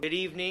Good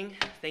evening.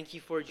 Thank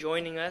you for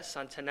joining us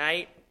on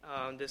tonight,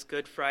 this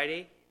Good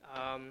Friday.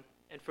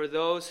 And for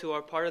those who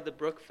are part of the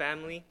Brook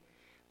family,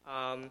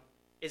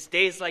 it's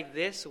days like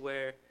this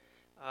where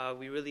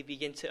we really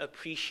begin to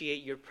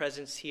appreciate your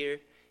presence here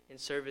in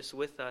service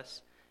with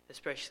us,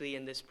 especially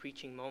in this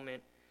preaching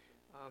moment.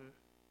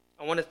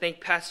 I want to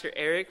thank Pastor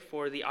Eric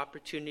for the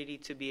opportunity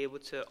to be able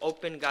to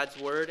open God's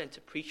Word and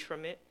to preach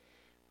from it.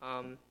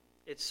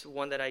 It's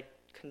one that I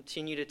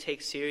continue to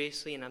take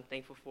seriously, and I'm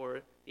thankful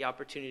for the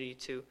opportunity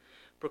to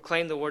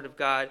proclaim the Word of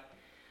God.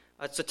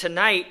 So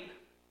tonight,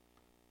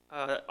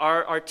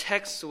 our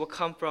text will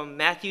come from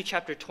Matthew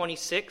chapter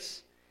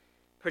 26,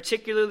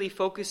 particularly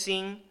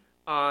focusing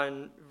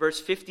on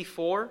verse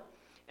 54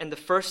 and the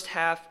first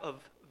half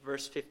of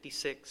verse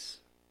 56.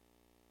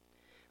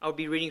 I'll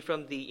be reading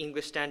from the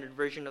English Standard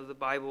Version of the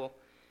Bible,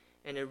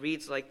 and it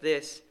reads like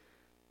this: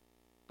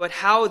 "But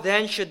how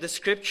then should the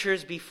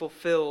Scriptures be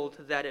fulfilled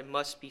that it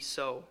must be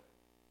so?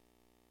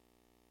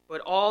 But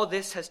all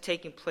this has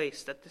taken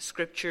place that the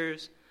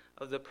Scriptures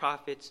of the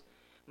prophets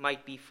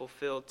might be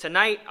fulfilled."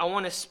 Tonight, I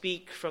want to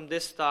speak from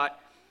this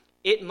thought: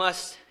 it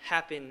must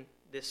happen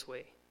this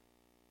way.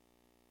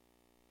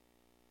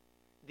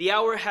 The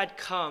hour had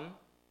come,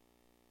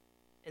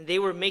 and they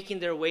were making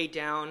their way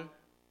down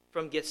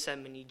from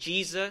Gethsemane.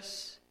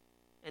 Jesus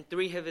and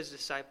 3 of his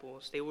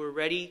disciples, they were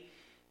ready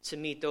to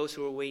meet those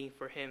who were waiting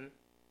for him.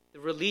 The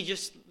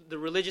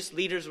religious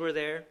leaders were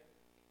there.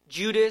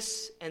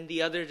 Judas and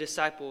the other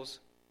disciples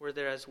were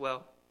there as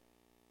well.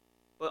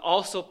 But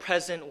also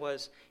present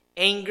was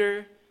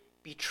anger,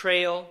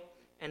 betrayal,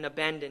 and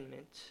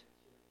abandonment.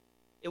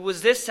 It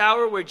was this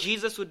hour where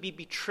Jesus would be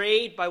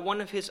betrayed by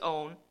one of his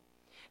own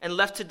and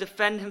left to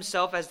defend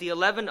himself as the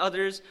 11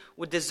 others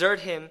would desert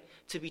him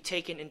to be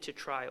taken into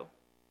trial.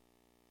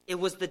 It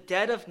was the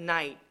dead of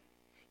night,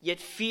 yet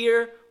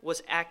fear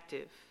was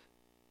active,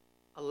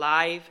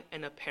 alive,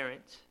 and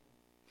apparent.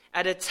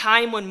 At a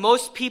time when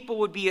most people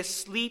would be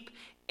asleep,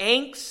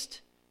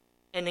 angst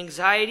and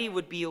anxiety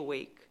would be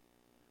awake,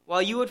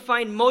 while you would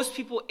find most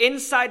people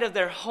inside of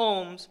their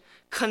homes,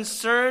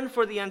 concern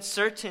for the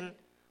uncertain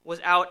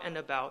was out and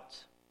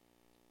about.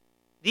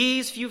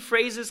 These few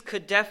phrases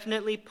could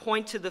definitely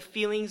point to the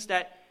feelings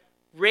that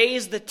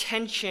raised the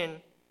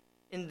tension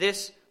in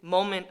this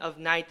moment of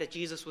night that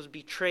Jesus was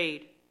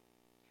betrayed.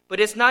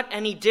 But it's not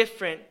any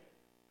different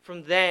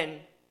from then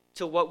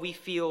to what we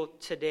feel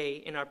today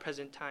in our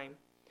present time.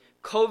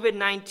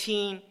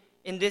 COVID-19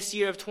 in this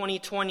year of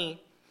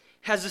 2020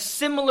 has a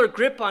similar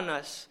grip on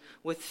us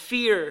with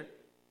fear,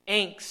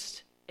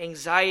 angst,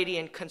 anxiety,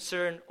 and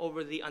concern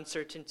over the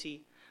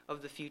uncertainty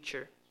of the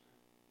future.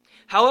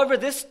 However,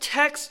 this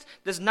text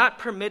does not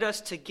permit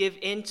us to give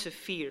in to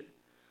fear,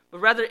 but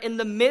rather in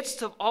the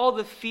midst of all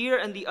the fear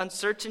and the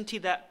uncertainty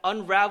that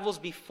unravels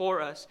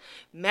before us,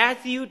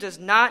 Matthew does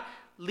not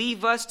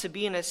leave us to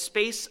be in a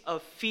space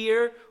of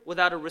fear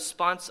without a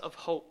response of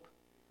hope.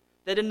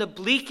 That in the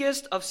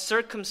bleakest of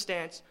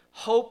circumstance,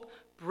 hope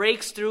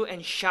breaks through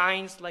and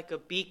shines like a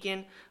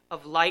beacon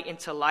of light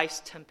into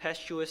life's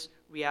tempestuous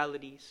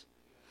realities.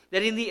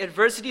 That in the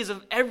adversities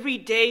of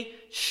everyday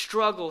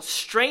struggle,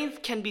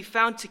 strength can be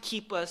found to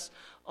keep us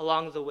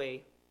along the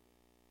way.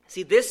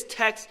 See, this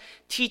text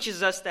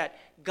teaches us that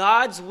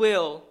God's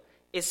will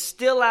is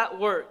still at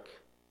work,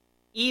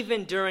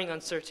 even during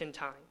uncertain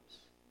times.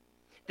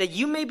 That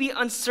you may be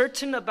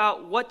uncertain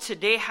about what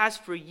today has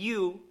for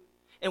you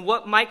and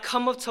what might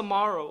come of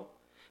tomorrow,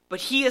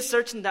 but he is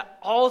certain that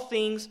all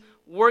things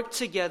work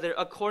together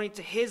according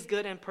to his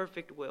good and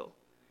perfect will.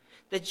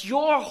 That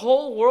your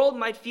whole world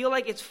might feel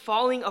like it's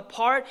falling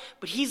apart,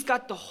 but he's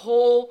got the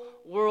whole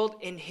world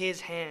in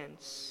his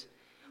hands.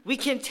 We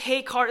can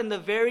take heart in the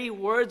very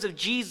words of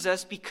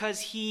Jesus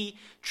because he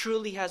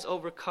truly has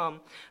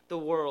overcome the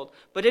world.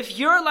 But if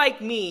you're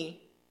like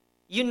me,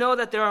 you know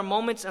that there are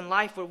moments in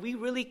life where we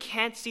really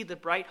can't see the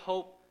bright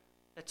hope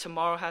that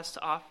tomorrow has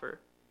to offer.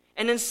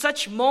 And in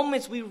such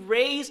moments, we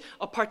raise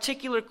a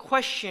particular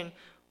question: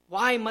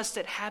 why must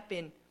it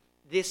happen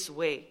this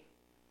way?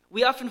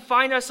 We often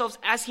find ourselves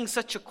asking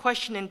such a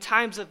question in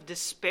times of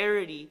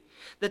disparity,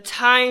 the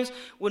times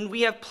when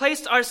we have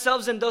placed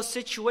ourselves in those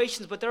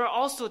situations, but there are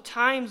also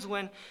times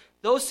when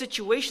those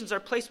situations are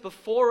placed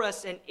before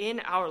us and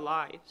in our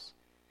lives.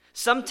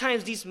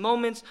 Sometimes these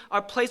moments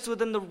are placed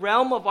within the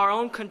realm of our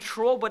own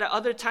control, but at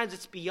other times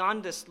it's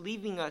beyond us,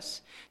 leaving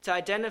us to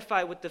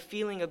identify with the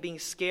feeling of being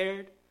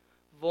scared,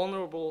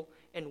 vulnerable,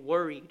 and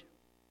worried.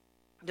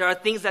 There are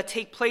things that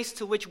take place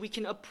to which we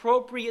can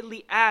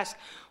appropriately ask,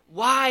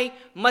 why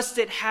must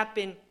it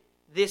happen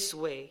this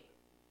way?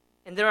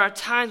 And there are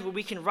times where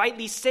we can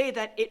rightly say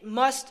that it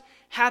must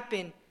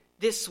happen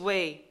this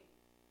way,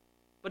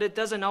 but it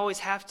doesn't always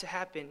have to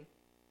happen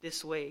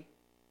this way.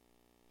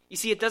 You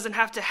see, it doesn't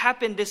have to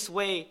happen this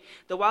way.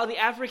 That while the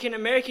African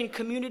American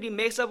community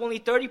makes up only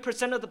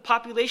 30% of the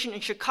population in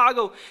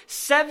Chicago,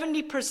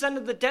 70%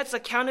 of the deaths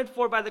accounted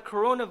for by the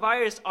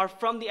coronavirus are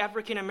from the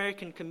African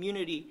American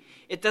community.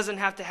 It doesn't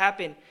have to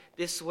happen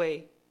this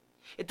way.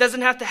 It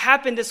doesn't have to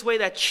happen this way,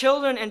 that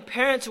children and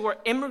parents who are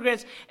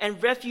immigrants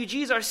and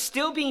refugees are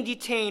still being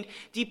detained,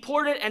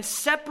 deported, and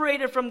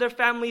separated from their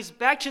families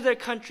back to their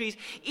countries,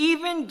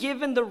 even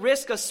given the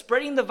risk of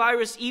spreading the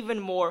virus even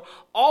more.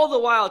 All the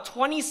while,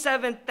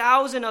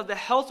 27,000 of the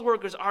health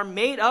workers are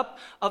made up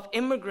of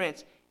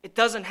immigrants. It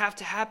doesn't have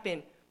to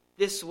happen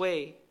this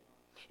way.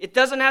 It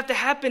doesn't have to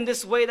happen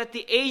this way, that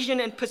the Asian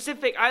and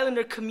Pacific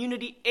Islander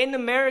community in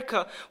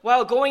America,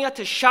 while going out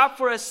to shop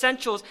for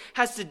essentials,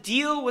 has to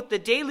deal with the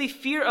daily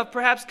fear of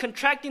perhaps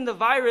contracting the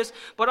virus,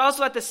 but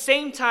also at the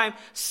same time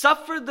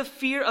suffer the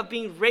fear of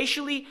being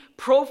racially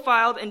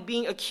profiled and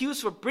being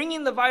accused for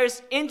bringing the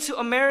virus into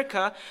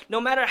America,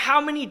 no matter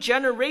how many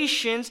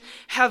generations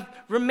have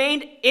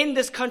remained in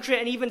this country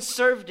and even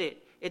served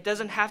it. It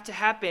doesn't have to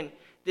happen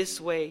this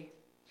way.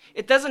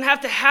 It doesn't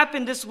have to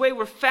happen this way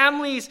where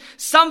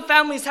some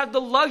families have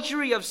the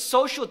luxury of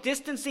social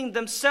distancing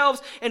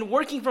themselves and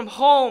working from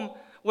home,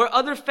 where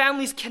other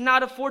families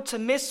cannot afford to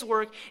miss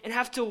work and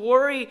have to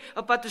worry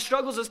about the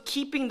struggles of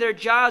keeping their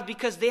jobs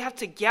because they have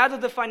to gather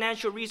the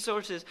financial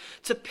resources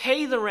to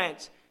pay the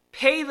rent,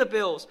 pay the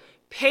bills,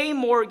 pay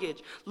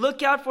mortgage,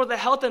 look out for the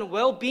health and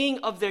well-being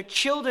of their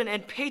children,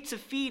 and pay to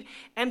feed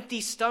empty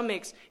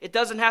stomachs. It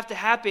doesn't have to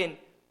happen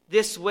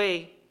this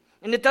way.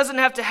 And it doesn't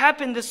have to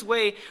happen this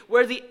way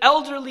where the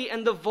elderly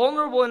and the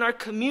vulnerable in our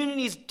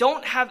communities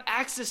don't have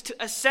access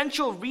to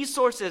essential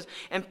resources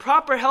and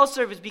proper health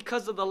service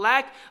because of the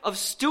lack of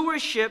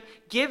stewardship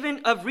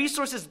of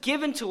resources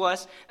given to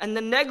us and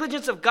the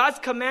negligence of God's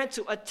command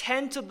to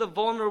attend to the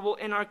vulnerable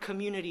in our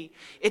community.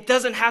 It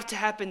doesn't have to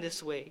happen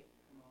this way.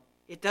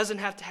 It doesn't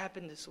have to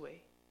happen this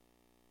way.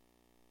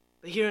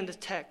 But here in the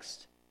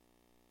text,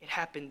 it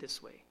happened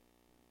this way.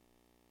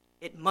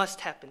 It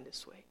must happen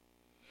this way.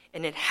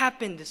 And it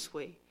happened this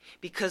way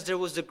because there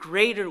was a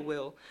greater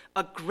will,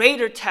 a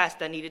greater task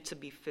that needed to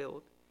be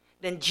filled.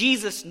 Then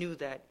Jesus knew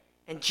that,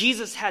 and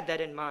Jesus had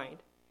that in mind.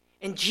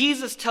 And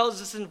Jesus tells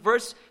us in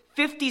verse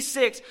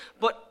 56,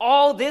 but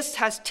all this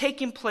has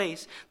taken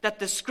place that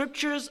the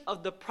scriptures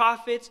of the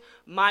prophets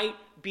might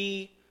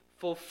be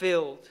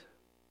fulfilled.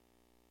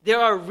 There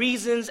are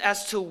reasons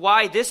as to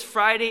why this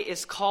Friday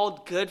is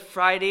called Good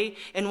Friday.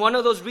 And one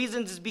of those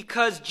reasons is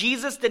because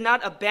Jesus did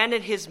not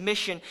abandon his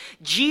mission.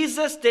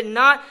 Jesus did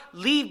not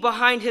leave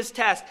behind his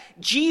task.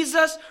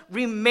 Jesus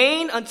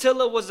remained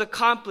until it was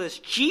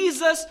accomplished.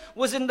 Jesus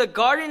was in the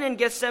garden in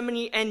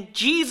Gethsemane, and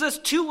Jesus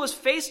too was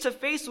face to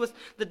face with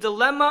the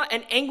dilemma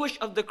and anguish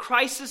of the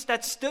crisis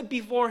that stood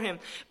before him.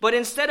 But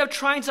instead of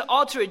trying to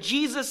alter it,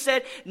 Jesus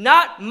said,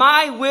 "Not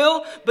my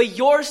will, but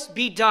yours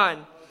be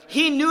done."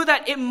 He knew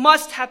that it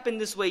must happen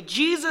this way.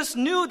 Jesus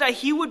knew that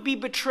he would be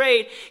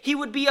betrayed, he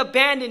would be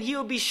abandoned, he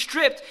would be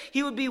stripped,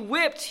 he would be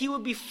whipped, he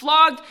would be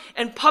flogged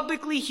and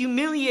publicly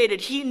humiliated.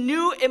 He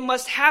knew it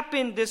must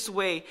happen this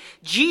way.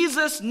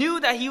 Jesus knew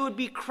that he would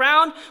be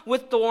crowned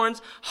with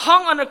thorns,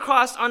 hung on a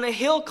cross on a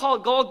hill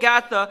called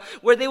Golgotha,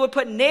 where they would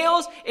put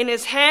nails in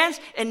his hands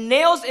and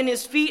nails in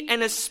his feet,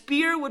 and a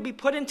spear would be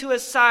put into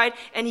his side,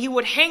 and he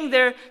would hang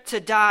there to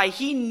die.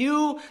 He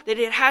knew that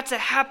it had to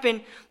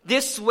happen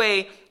this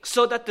way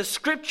so that the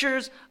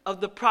scriptures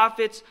of the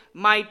prophets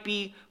might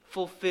be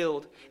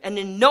fulfilled. And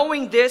in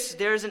knowing this,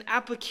 there is an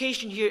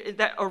application here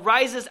that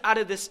arises out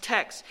of this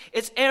text.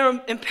 It's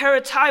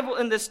imperatival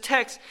in this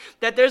text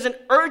that there's an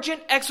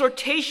urgent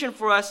exhortation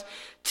for us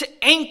to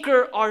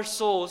anchor our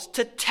souls,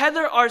 to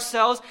tether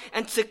ourselves,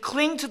 and to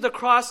cling to the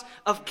cross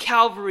of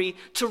Calvary,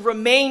 to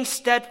remain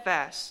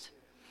steadfast.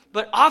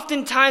 But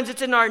oftentimes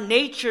it's in our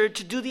nature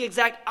to do the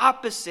exact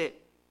opposite.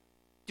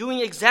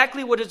 Doing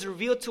exactly what is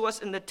revealed to us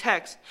in the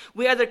text.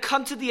 We either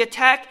come to the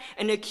attack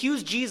and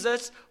accuse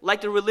Jesus like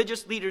the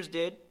religious leaders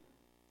did.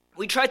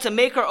 We try to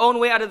make our own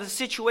way out of the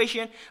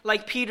situation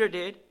like Peter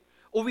did.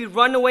 Or we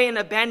run away and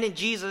abandon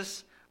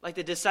Jesus like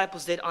the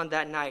disciples did on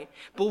that night.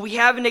 But we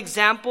have an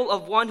example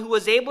of one who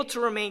was able to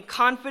remain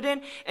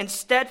confident and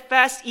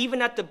steadfast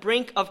even at the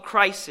brink of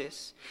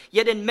crisis.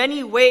 Yet in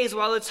many ways,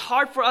 while it's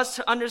hard for us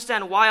to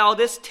understand why all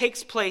this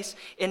takes place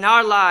in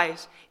our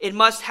lives, it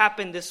must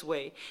happen this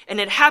way. And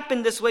it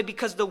happened this way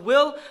because the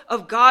will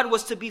of God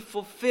was to be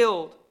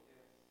fulfilled.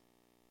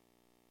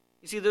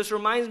 You see, this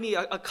reminds me,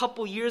 a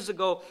couple years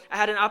ago, I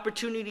had an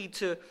opportunity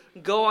to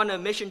go on a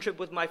mission trip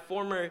with my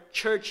former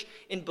church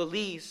in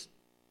Belize.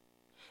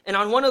 And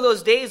on one of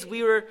those days,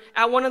 we were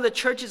at one of the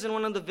churches in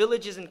one of the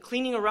villages and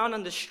cleaning around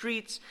on the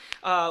streets.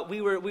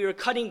 We were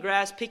cutting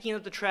grass, picking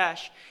up the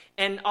trash.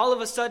 And all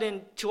of a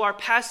sudden, to our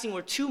passing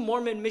were two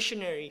Mormon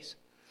missionaries.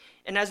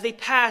 And as they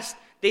passed,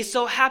 they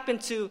so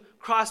happened to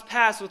cross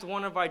paths with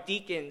one of our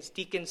deacons,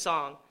 Deacon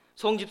Song,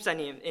 Song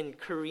Jipsanim in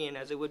Korean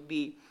as it would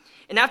be.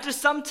 And after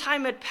some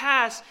time had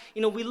passed,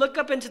 we look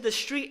up into the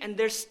street and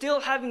they're still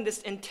having this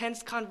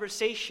intense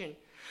conversation.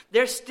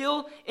 They're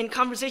still in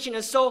conversation.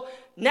 And so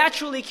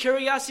naturally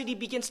curiosity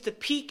begins to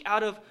peak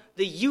out of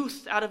the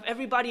youth, out of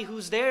everybody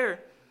who's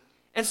there.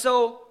 And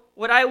so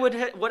what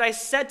I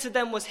said to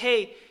them was,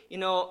 hey,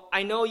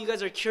 I know you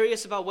guys are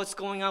curious about what's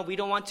going on. We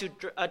don't want to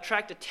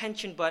attract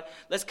attention, but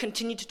let's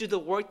continue to do the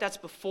work that's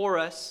before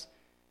us.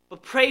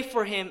 But pray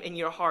for him in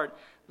your heart.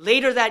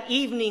 later that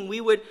evening,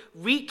 we would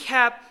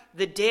recap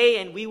the day,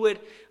 and we would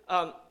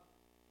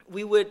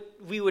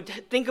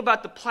think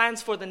about the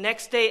plans for the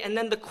next day. And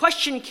then the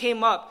question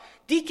came up,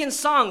 Deacon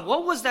Song,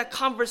 what was that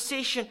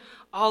conversation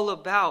all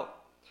about?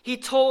 He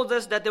told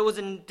us that there was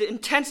an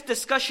intense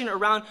discussion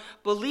around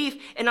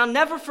belief. And I'll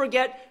never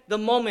forget the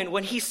moment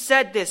when he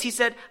said this. He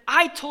said,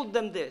 I told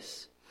them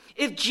this.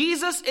 If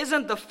Jesus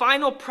isn't the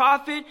final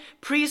prophet,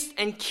 priest,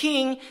 and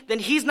king, then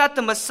he's not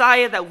the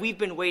Messiah that we've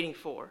been waiting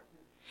for.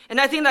 And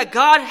I think that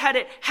God had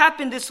it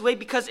happen this way,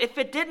 because if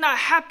it did not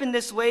happen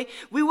this way,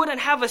 we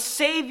wouldn't have a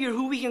Savior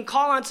who we can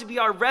call on to be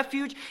our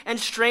refuge and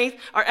strength,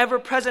 our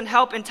ever-present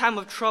help in time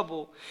of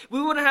trouble. We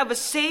wouldn't have a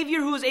Savior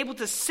who is able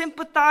to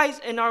sympathize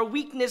in our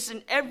weakness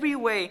in every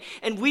way.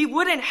 And we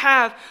wouldn't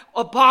have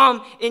a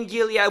balm in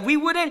Gilead. We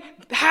wouldn't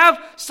have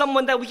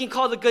someone that we can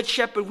call the Good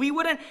Shepherd. We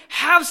wouldn't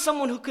have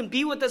someone who can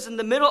be with us in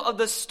the middle of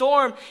the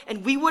storm.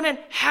 And we wouldn't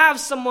have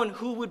someone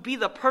who would be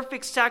the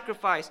perfect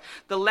sacrifice,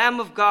 the Lamb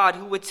of God,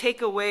 who would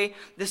take away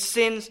the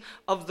sins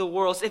of the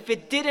world. If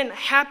it didn't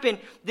happen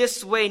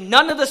this way,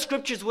 none of the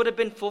scriptures would have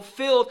been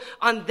fulfilled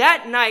on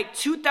that night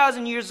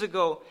 2,000 years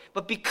ago.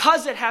 But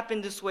because it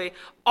happened this way,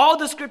 all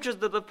the scriptures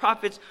of the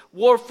prophets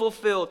were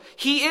fulfilled.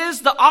 He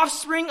is the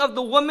offspring of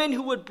the woman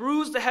who would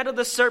bruise the head of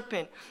the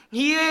serpent.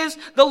 He is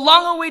the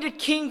long-awaited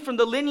king from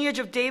the lineage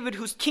of David,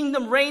 whose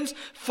kingdom reigns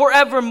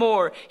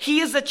forevermore.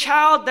 He is the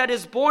child that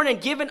is born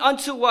and given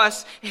unto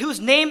us, whose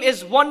name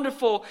is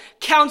Wonderful,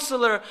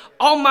 Counselor,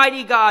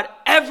 Almighty God,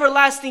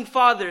 Everlasting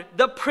Father,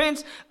 the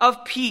Prince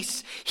of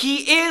Peace.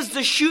 He is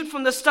the shoot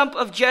from the stump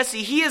of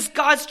Jesse. He is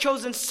God's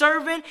chosen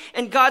servant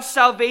and God's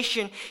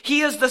salvation.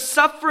 He is the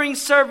suffering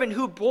servant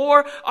who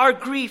bore our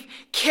grief,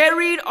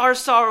 carried our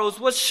sorrows,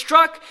 was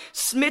struck,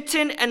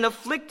 smitten, and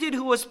afflicted,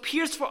 who was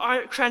pierced for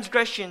our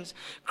transgressions,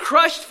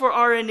 crushed for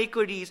our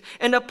iniquities,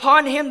 and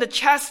upon him the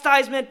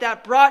chastisement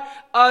that brought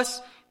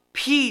us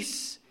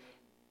peace.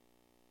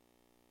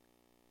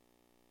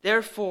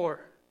 Therefore,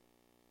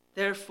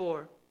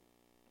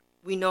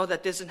 we know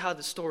that this is how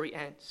the story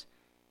ends.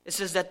 It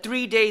says that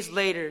 3 days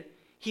later,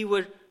 he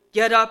would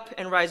get up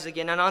and rise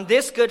again. And on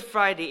this Good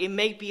Friday, it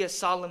may be a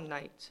solemn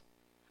night,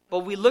 but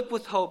we look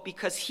with hope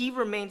because he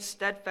remained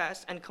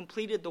steadfast and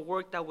completed the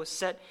work that was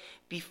set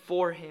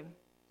before him.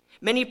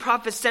 Many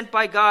prophets sent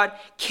by God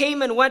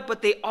came and went,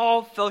 but they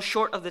all fell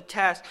short of the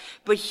task.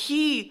 But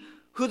he,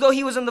 who though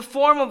he was in the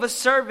form of a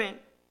servant,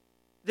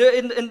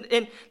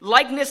 in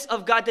likeness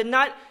of God, did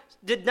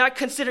not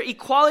consider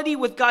equality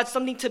with God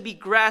something to be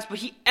grasped, but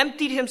he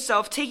emptied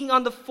himself, taking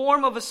on the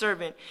form of a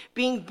servant,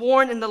 being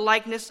born in the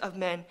likeness of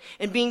men,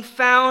 and being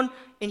found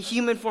in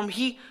human form,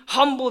 he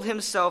humbled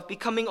himself,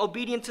 becoming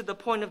obedient to the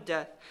point of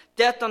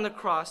death on the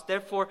cross.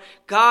 Therefore,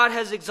 God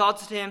has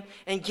exalted him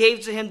and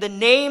gave to him the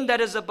name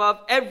that is above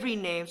every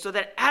name, so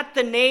that at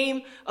the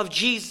name of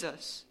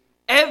Jesus,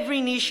 every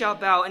knee shall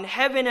bow in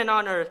heaven and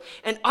on earth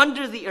and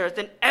under the earth,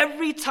 and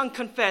every tongue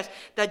confess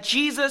that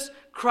Jesus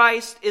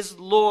Christ is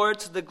Lord,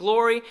 to the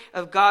glory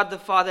of God the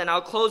Father. And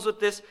I'll close with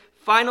this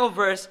final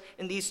verse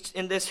in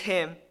this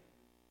hymn.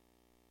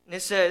 And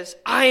it says,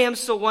 I am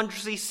so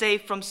wondrously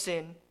saved from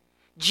sin.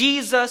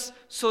 Jesus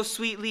so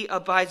sweetly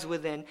abides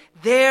within.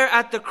 There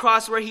at the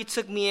cross where he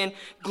took me in,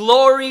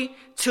 glory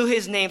to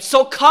his name.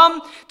 So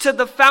come to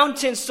the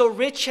fountain so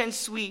rich and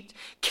sweet.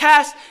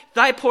 Cast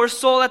thy poor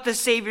soul at the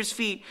Savior's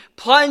feet.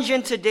 Plunge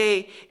in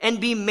today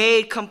and be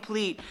made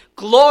complete.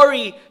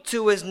 Glory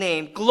to his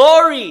name.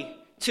 Glory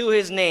to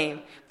his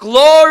name.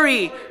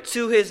 Glory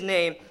to his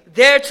name.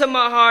 There to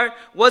my heart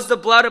was the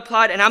blood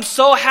applied, and I'm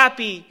so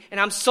happy and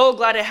I'm so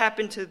glad it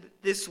happened to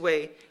this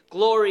way.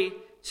 Glory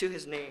to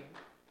his name.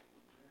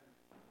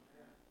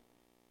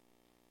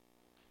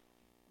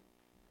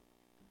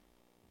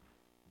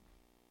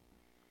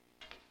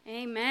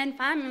 Amen,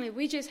 family.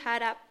 We just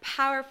had a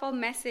powerful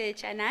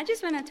message, and I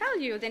just want to tell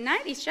you, the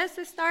night is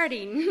just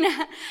starting.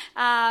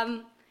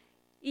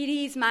 It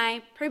is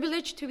my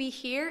privilege to be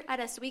here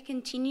as we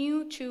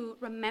continue to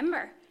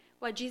remember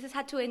what Jesus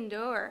had to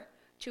endure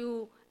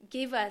to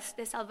give us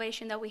the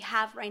salvation that we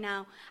have right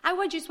now. I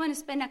would just want to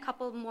spend a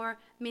couple more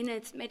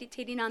minutes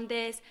meditating on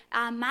this,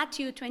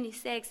 Matthew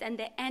 26 and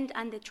the end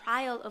and the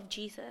trial of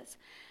Jesus.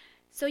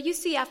 So you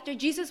see, after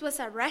Jesus was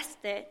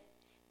arrested,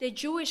 the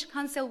Jewish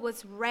council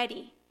was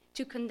ready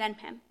to condemn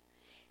him.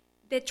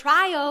 The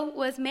trial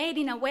was made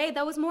in a way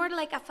that was more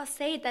like a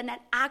facade than an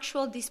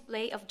actual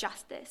display of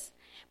justice.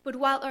 But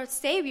while our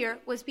Savior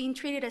was being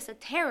treated as a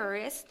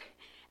terrorist,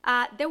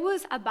 there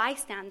was a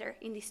bystander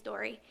in this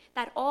story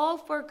that all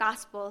four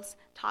Gospels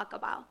talk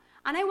about.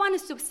 And I want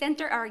us to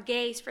center our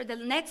gaze for the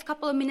next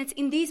couple of minutes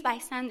in this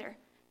bystander,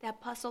 the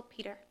Apostle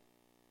Peter.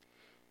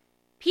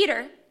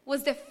 Peter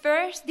was the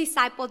first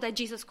disciple that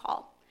Jesus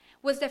called,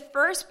 was the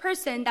first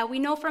person that we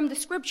know from the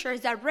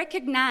scriptures that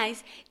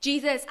recognized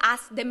Jesus as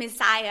the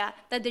Messiah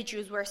that the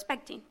Jews were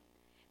expecting.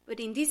 But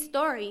in this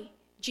story,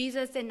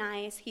 Jesus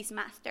denies his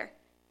master.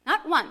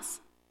 Not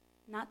once,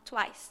 not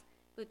twice,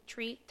 but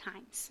 3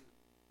 times.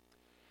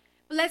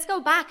 But let's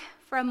go back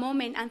for a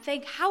moment and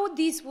think how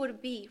this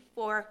would be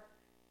for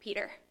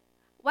Peter,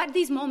 what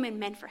this moment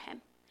meant for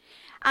him.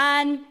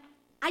 And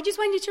I just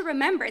want you to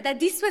remember that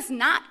this was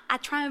not a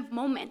triumph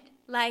moment,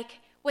 like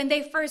when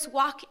they first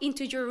walked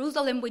into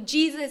Jerusalem with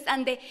Jesus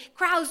and the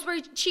crowds were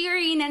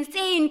cheering and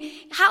saying,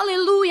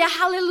 hallelujah,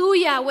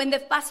 hallelujah, when the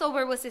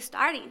Passover was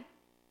starting.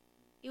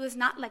 It was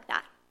not like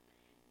that.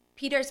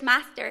 Peter's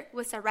master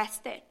was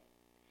arrested.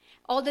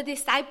 All the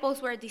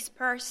disciples were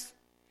dispersed.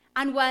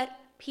 And what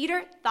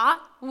Peter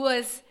thought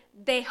was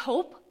the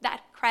hope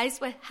that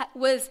Christ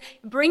was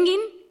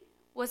bringing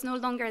was no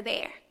longer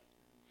there.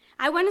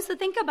 I want us to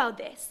think about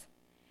this.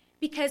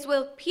 Because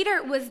while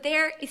Peter was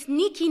there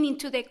sneaking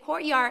into the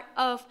courtyard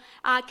of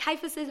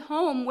Caiaphas'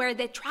 home where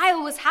the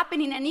trial was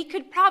happening, and he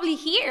could probably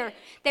hear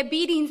the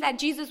beatings that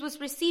Jesus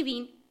was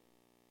receiving,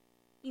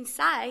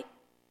 inside,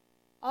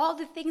 all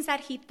the things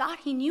that he thought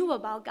he knew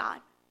about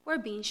God were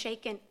being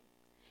shaken.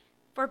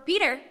 For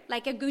Peter,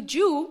 like a good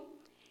Jew,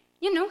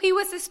 he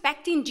was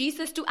expecting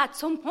Jesus to, at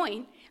some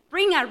point,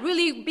 bring a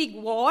really big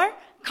war,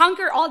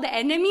 conquer all the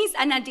enemies,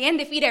 and at the end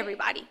defeat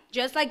everybody.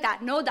 Just like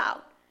that, no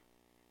doubt.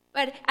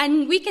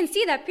 And we can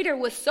see that Peter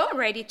was so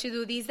ready to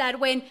do this that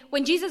when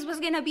Jesus was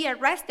going to be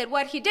arrested,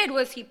 what he did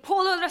was he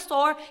pulled out a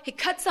sword, he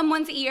cut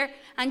someone's ear,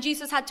 and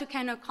Jesus had to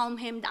kind of calm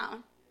him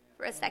down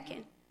for a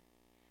second.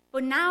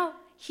 But now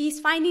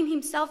he's finding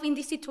himself in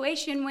this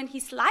situation when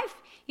his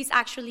life is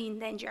actually in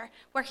danger,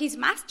 where his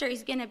master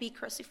is going to be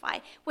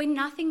crucified, when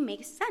nothing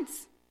makes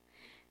sense.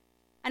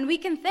 And we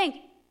can think,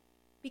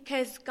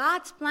 because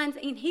God's plans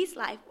in his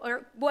life,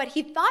 or what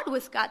he thought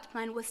was God's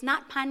plan, was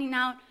not panning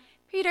out,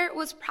 Peter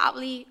was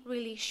probably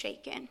really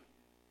shaken.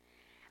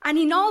 And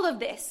in all of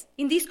this,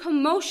 in this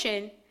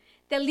commotion,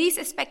 the least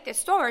expected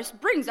source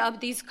brings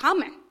up this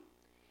comment.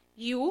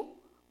 You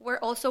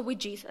were also with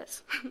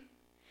Jesus.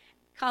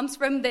 Comes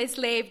from the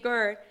slave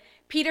girl.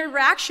 Peter's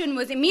reaction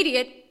was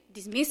immediate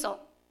dismissal.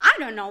 I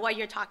don't know what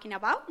you're talking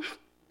about.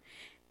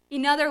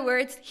 In other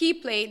words, he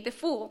played the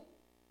fool,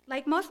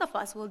 like most of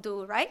us will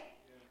do, right?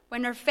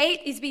 When our faith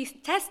is being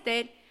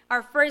tested,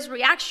 our first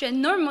reaction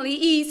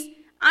normally is,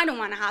 I don't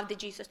want to have the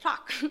Jesus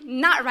talk.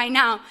 Not right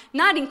now.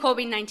 Not in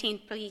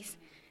COVID-19, please.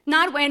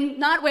 Not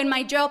when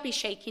my job is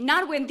shaking.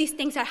 Not when these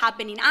things are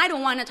happening. I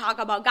don't want to talk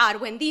about God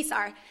when these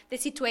are the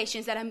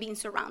situations that I'm being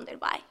surrounded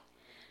by.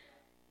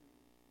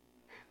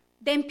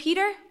 Then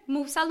Peter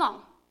moves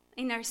along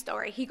in our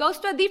story. He goes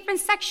to a different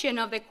section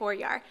of the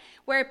courtyard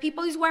where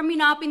people is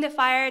warming up in the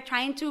fire,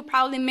 trying to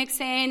probably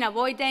mix in,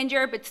 avoid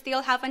danger, but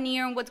still have an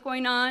ear on what's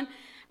going on.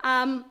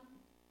 And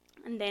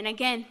then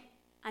again,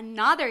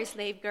 another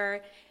slave girl,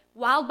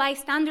 while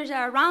bystanders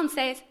are around,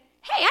 says,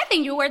 hey, I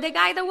think you were the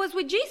guy that was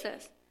with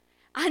Jesus.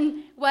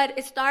 And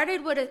what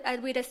started with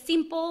a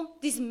simple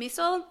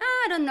dismissal,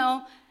 I don't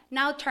know,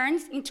 now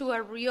turns into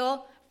a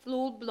real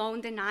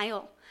full-blown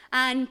denial.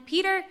 And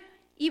Peter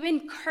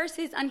even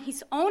curses on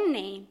his own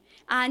name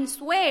and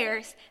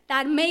swears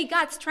that may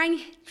God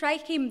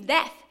strike him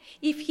death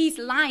if he's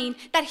lying,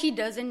 that he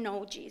doesn't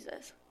know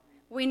Jesus.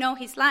 We know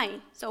he's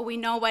lying, so we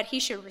know what he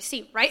should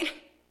receive, right?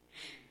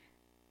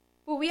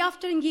 But we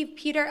often give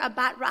Peter a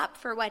bad rap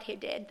for what he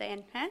did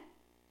then, huh?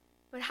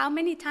 But how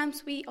many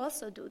times we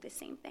also do the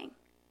same thing?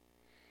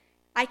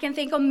 I can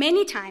think of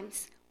many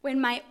times when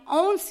my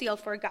own zeal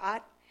for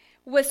God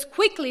was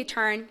quickly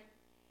turned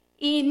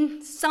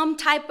in some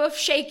type of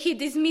shaky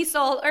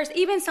dismissal or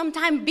even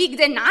sometimes big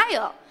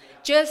denial,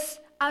 just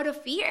out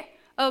of fear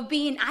of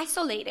being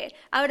isolated,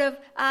 out of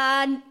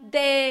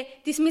the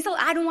dismissal,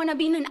 I don't want to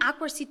be in an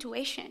awkward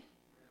situation.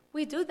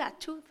 We do that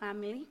too,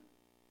 family.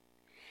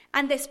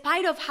 And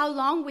despite of how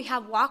long we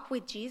have walked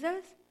with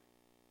Jesus,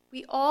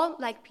 we all,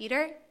 like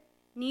Peter,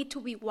 need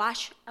to be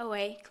washed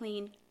away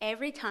clean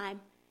every time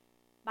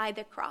by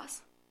the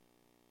cross.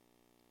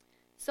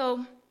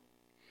 So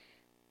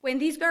when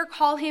this girl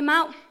called him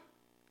out,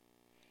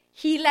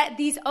 he let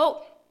this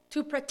oath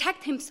to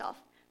protect himself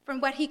from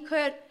what he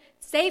could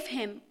save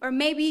him or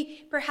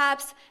maybe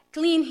perhaps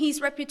clean his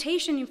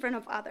reputation in front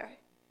of others.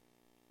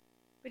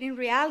 But in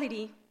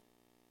reality,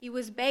 he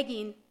was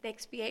begging the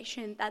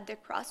expiation that the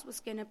cross was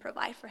going to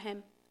provide for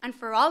him and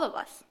for all of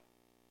us.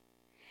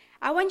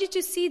 I want you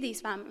to see this,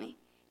 family.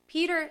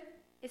 Peter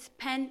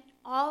spent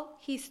all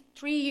his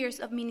 3 years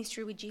of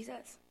ministry with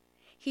Jesus.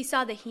 He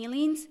saw the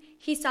healings.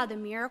 He saw the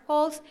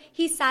miracles.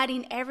 He sat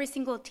in every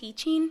single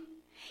teaching.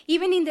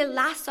 Even in the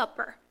Last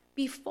Supper,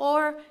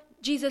 before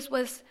Jesus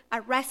was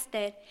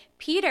arrested,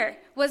 Peter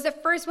was the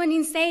first one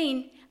in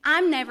saying,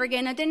 I'm never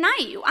going to deny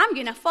you. I'm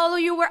going to follow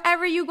you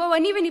wherever you go.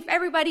 And even if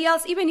everybody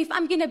else, even if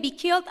I'm going to be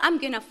killed, I'm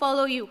going to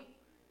follow you.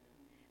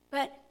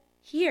 But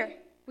here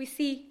we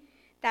see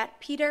that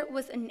Peter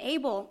was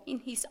unable in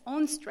his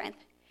own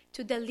strength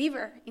to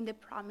deliver in the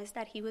promise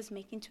that he was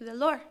making to the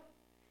Lord,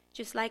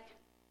 just like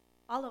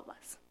all of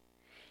us.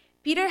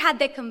 Peter had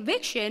the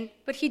conviction,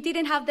 but he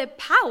didn't have the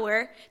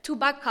power to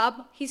back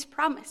up his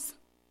promise.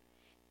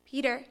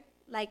 Peter,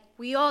 like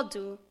we all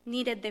do,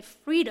 needed the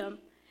freedom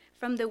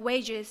from the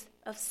wages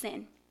of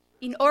sin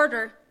in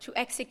order to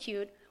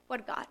execute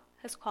what God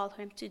has called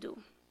him to do.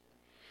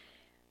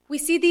 We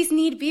see this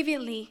need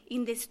vividly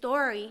in the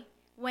story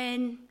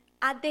when,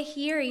 at the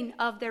hearing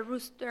of the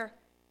rooster,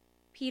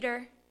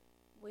 Peter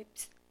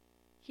weeps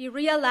he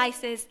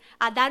realizes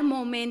at that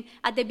moment,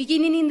 at the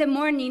beginning in the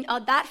morning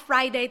of that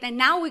Friday that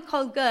now we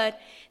call good,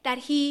 that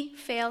he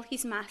failed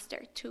his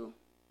master too.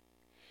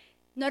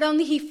 Not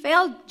only he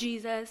failed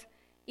Jesus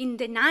in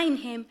denying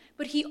him,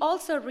 but he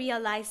also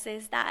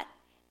realizes that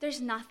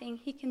there's nothing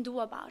he can do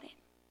about it.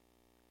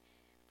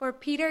 For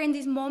Peter in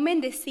this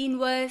moment, the sin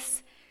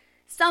was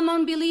some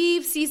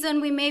unbelief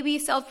seasoned with maybe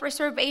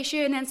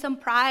self-preservation and some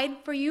pride.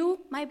 For you,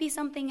 might be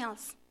something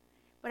else.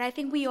 But I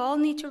think we all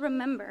need to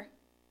remember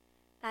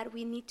that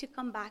we need to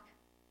come back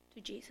to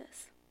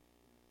Jesus.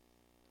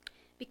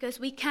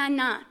 Because we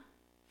cannot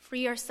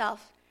free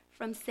ourselves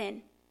from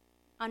sin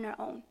on our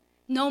own.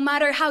 No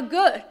matter how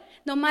good,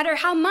 no matter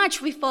how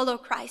much we follow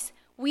Christ,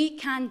 we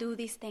can't do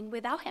this thing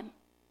without him.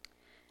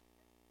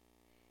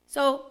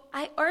 So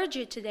I urge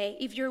you today,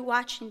 if you're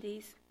watching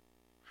this,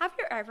 have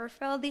you ever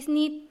felt this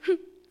need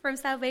from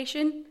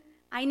salvation?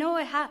 I know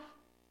I have.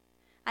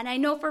 And I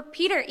know for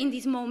Peter in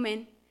this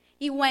moment,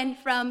 he went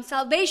from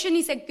salvation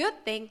is a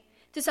good thing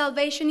to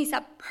salvation is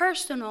a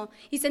personal,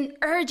 it's an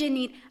urgent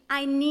need.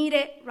 I need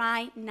it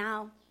right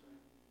now.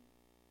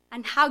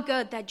 And how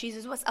good that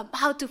Jesus was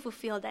about to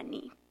fulfill that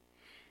need.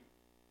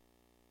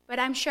 But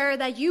I'm sure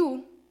that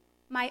you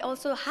might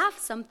also have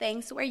some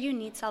things where you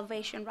need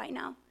salvation right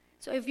now.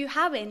 So if you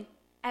haven't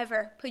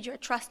ever put your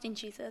trust in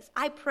Jesus,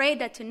 I pray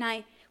that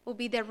tonight will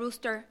be the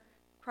rooster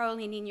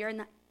crowing in your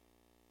night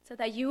so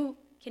that you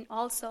can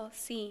also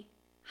see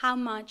how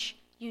much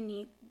you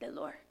need the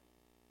Lord.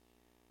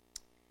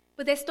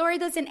 But the story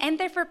doesn't end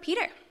there for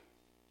Peter.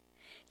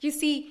 You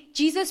see,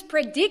 Jesus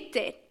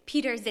predicted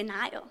Peter's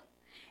denial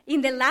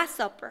in the Last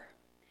Supper.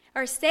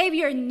 Our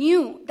Savior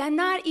knew that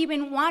not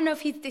even one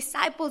of his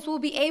disciples will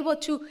be able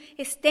to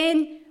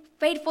stand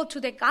faithful to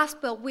the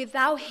gospel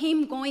without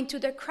him going to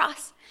the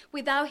cross,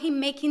 without him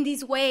making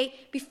this way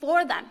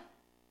before them.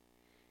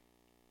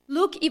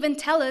 Luke even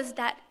tells us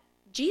that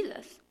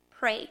Jesus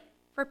prayed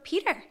for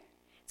Peter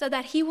so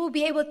that he will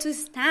be able to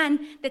stand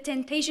the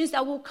temptations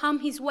that will come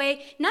his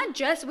way, not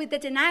just with the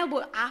denial,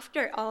 but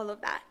after all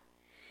of that.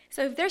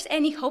 So if there's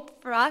any hope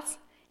for us,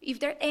 if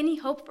there's any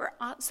hope for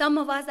some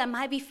of us that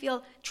might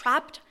feel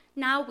trapped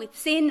now with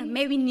sin,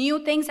 maybe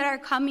new things that are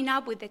coming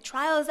up, with the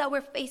trials that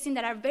we're facing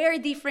that are very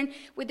different,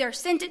 with the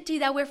uncertainty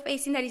that we're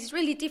facing that is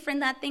really different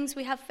than things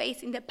we have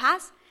faced in the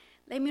past,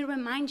 let me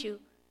remind you,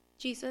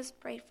 Jesus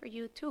prayed for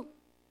you too.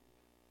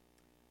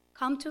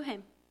 Come to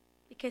him,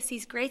 because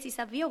his grace is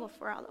available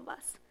for all of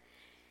us.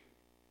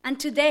 And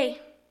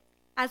today,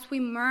 as we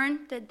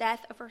mourn the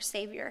death of our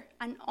Savior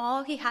and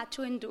all he had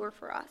to endure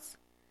for us,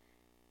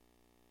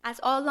 as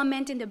all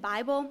lament in the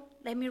Bible,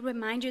 let me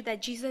remind you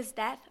that Jesus'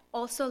 death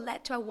also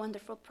led to a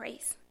wonderful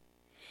praise.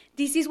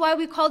 This is why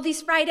we call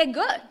this Friday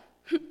good.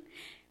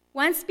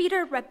 Once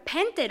Peter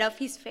repented of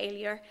his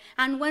failure,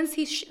 and once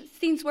his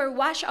sins were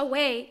washed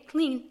away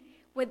clean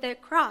with the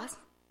cross,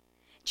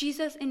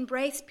 Jesus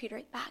embraced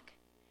Peter back.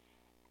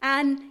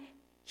 And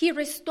he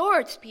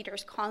restored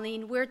Peter's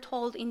calling, we're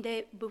told in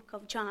the book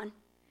of John.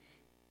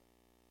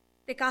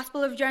 The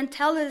Gospel of John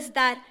tells us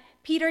that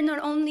Peter not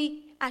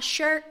only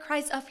assured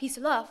Christ of his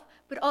love,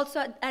 but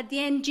also at the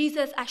end,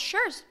 Jesus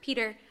assures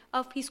Peter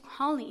of his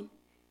calling.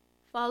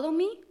 Follow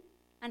me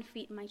and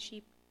feed my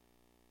sheep.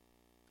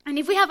 And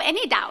if we have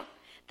any doubt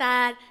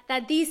that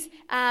this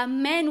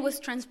man was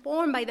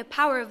transformed by the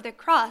power of the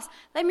cross,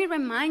 let me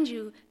remind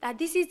you that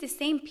this is the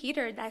same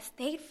Peter that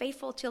stayed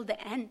faithful till the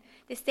end.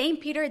 The same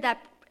Peter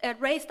that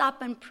raised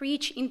up and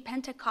preached in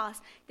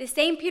Pentecost. The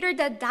same Peter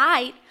that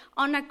died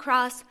on a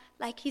cross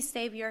like his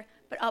Savior,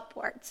 but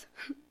upwards.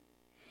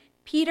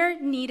 Peter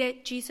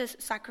needed Jesus'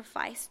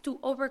 sacrifice to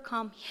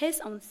overcome his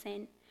own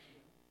sin.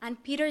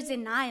 And Peter's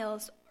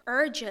denials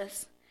urge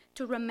us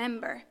to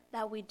remember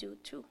that we do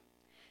too.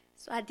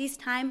 So at this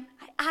time,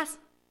 I ask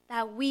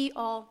that we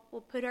all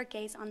will put our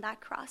gaze on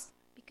that cross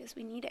because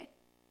we need it.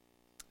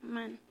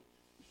 Amen.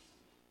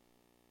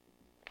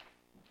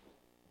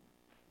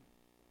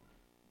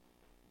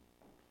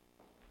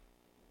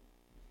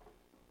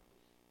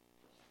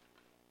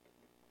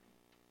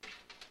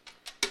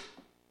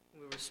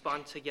 We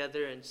respond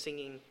together in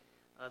singing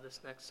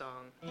this next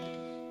song.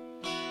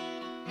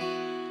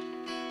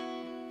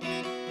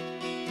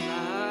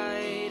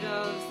 Light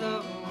of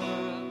the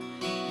world,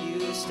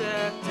 you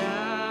step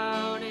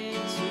down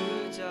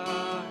into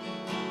dark.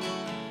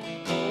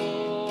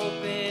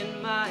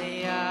 Open my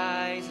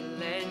eyes,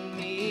 let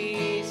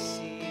me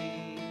see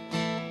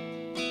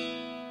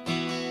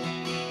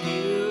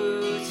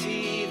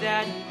beauty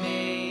that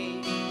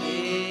made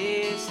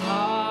this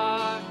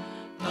heart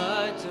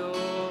adore.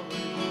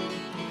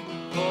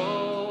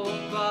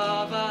 Hope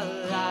of a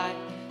life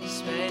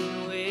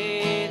spent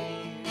with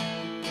you.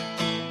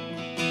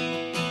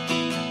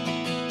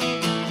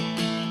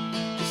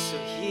 So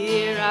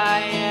here I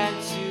am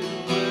to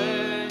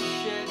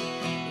worship,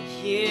 and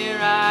here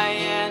I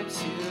am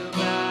to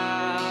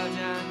bow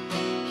down.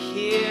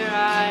 Here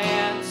I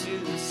am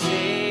to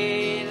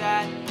say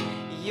that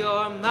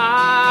you're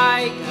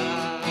my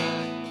God.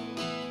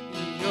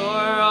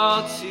 You're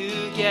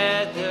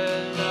altogether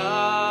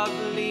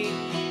lovely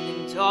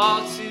and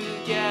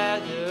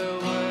altogether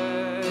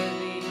worthy.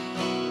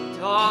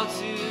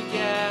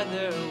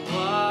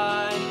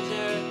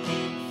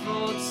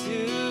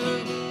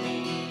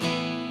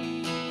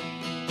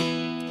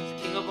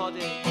 all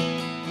days,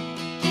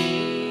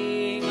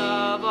 King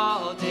of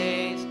all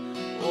days,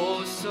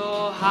 oh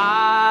so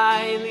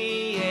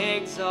highly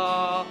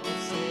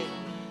exalted,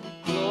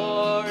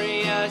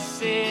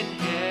 glorious in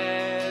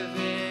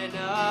heaven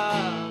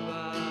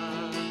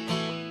above.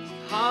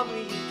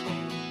 Humbly you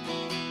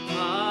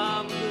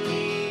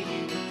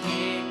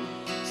came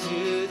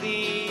to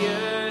the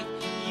earth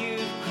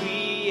you've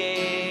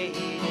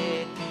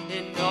created,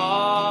 and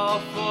all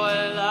for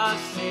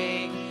love's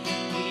sake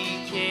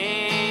we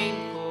came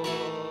forth.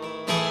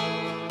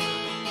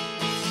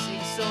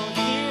 Sing, so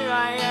here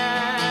I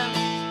am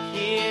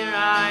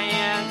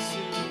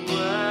to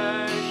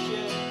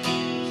worship,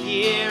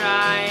 here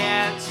I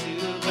am to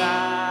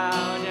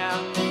bow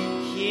down,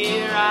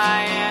 here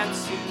I am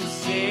to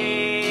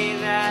say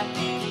that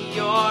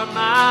you're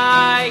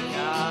my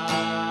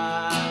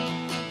God.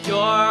 You're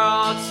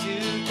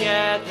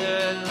altogether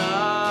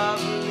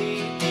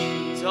lovely,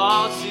 and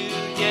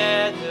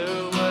altogether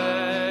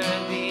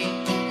worthy,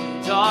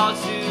 and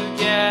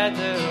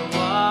altogether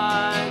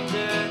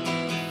wonderful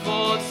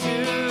to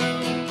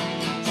me.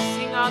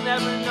 Sing, I'll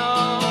never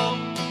know,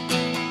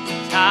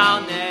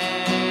 I'll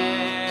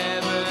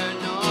never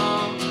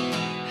know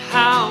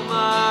how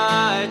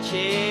much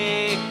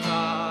it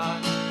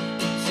costs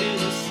to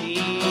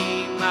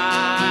see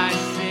my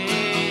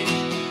sin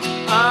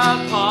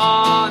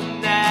upon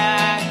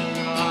that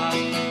cross.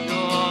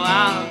 No,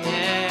 I'll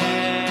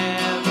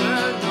never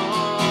know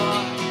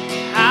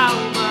how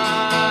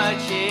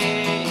much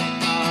it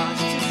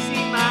costs to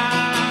see my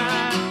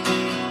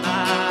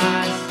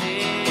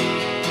sins.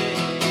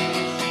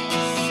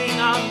 Sing,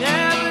 I'll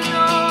never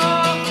know,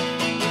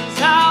 'cause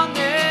I'll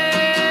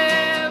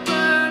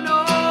never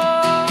know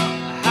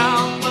how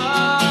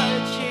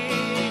much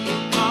it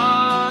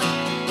costs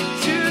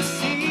to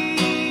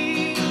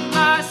see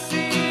my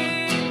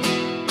sin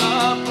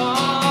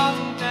upon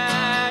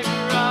that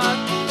cross.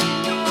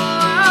 No,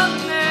 I'll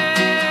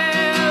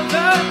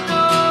never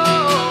know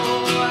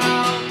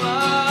how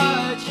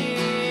much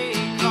it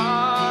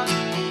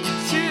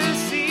costs to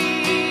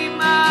see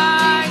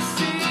my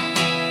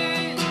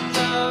sins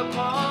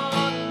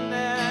upon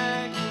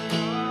that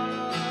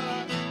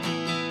cross.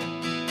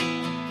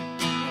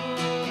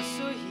 Oh,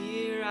 so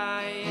here I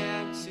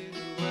am to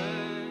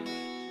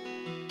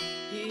worship,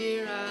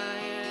 here I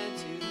am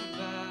to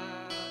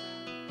bow,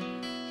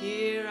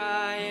 here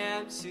I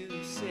am to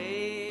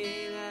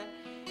say that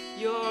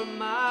you're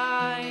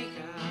my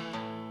God.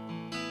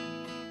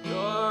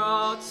 You're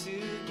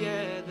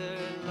altogether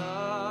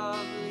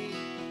lovely,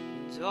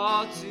 and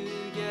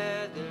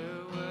altogether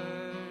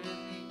worthy,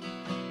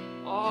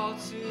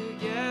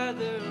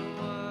 altogether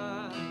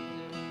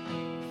wonderful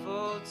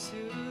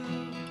to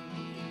me.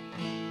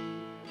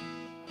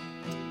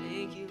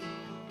 Thank you, Lord.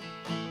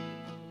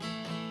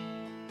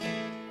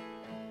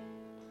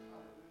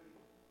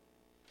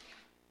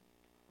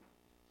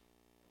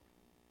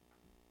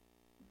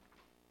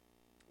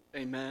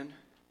 Amen.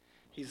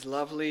 He's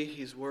lovely,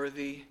 he's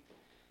worthy,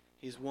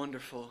 he's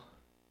wonderful.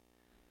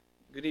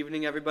 Good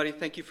evening, everybody.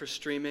 Thank you for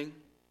streaming.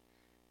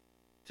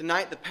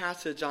 Tonight, the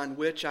passage on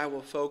which I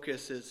will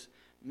focus is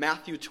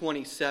Matthew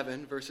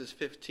 27, verses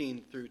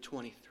 15 through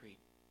 23.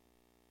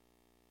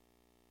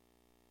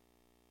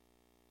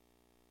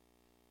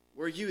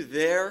 Were you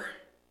there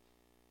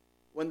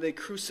when they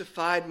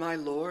crucified my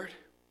Lord?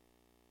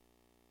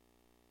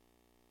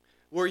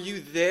 Were you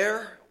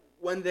there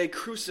when they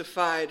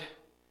crucified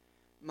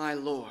my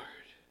Lord?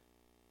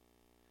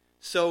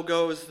 So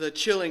goes the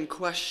chilling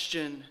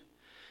question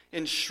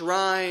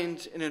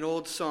enshrined in an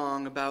old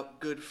song about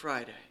Good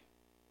Friday.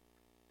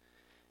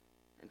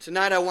 And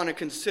tonight I want to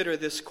consider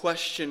this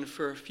question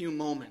for a few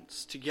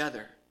moments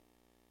together,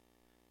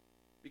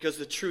 because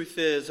the truth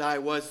is I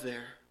was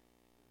there.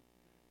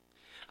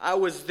 I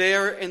was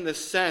there in the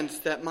sense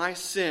that my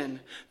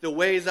sin, the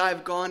ways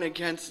I've gone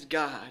against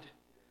God,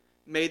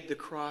 made the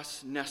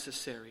cross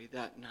necessary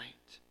that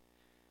night.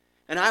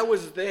 And I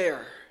was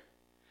there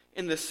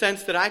in the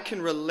sense that I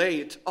can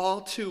relate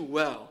all too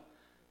well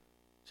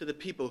to the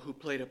people who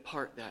played a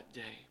part that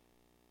day.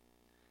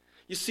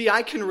 You see,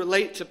 I can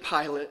relate to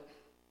Pilate.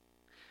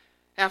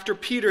 After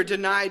Peter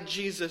denied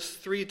Jesus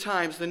 3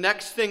 times, the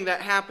next thing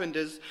that happened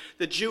is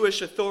the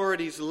Jewish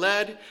authorities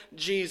led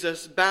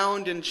Jesus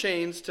bound in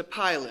chains to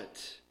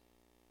Pilate.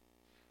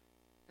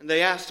 And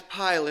they asked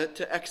Pilate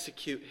to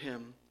execute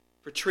him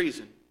for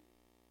treason.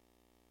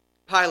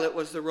 Pilate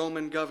was the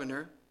Roman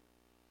governor,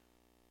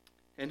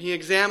 and he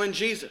examined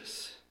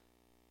Jesus.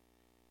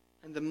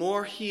 And the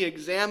more he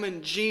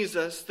examined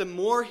Jesus, the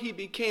more he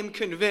became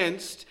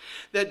convinced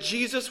that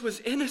Jesus was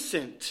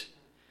innocent.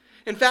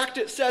 In fact,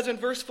 it says in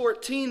verse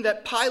 14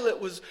 that Pilate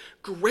was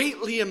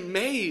greatly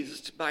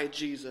amazed by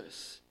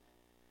Jesus.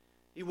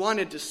 He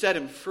wanted to set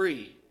him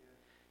free.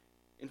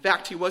 In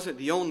fact, he wasn't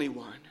the only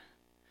one.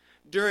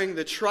 During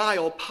the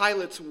trial,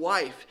 Pilate's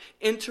wife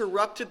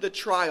interrupted the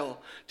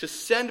trial to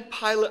send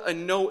Pilate a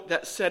note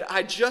that said,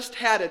 "I just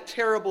had a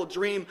terrible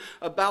dream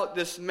about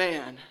this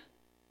man.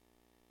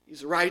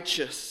 He's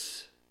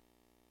righteous.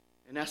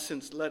 In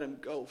essence, let him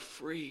go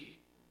free."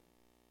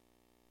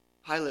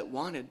 Pilate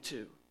wanted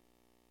to.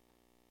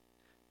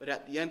 But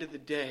at the end of the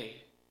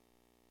day,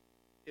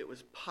 it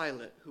was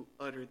Pilate who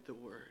uttered the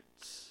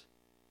words,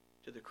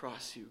 "To the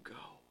cross you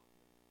go,"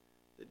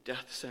 the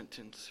death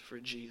sentence for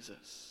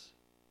Jesus.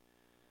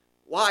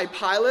 Why,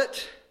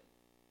 Pilate?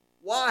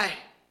 Why?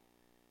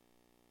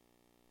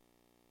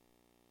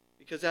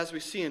 Because as we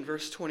see in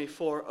verse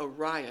 24, a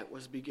riot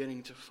was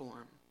beginning to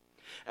form.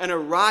 And a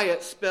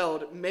riot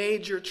spelled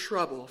major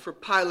trouble for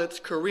Pilate's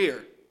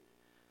career.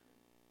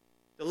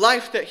 The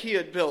life that he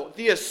had built,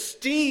 the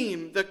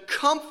esteem, the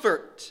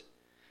comfort.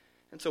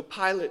 And so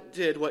Pilate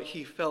did what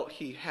he felt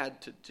he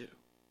had to do.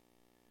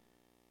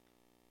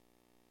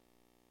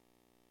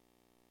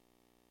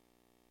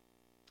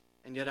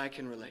 And yet I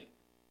can relate.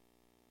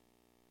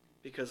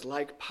 Because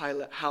like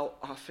Pilate, how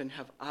often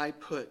have I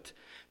put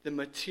the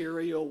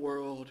material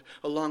world,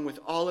 along with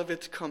all of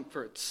its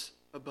comforts,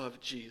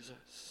 above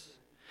Jesus?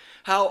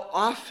 How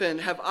often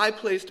have I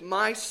placed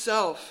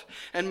myself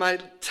and my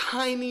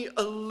tiny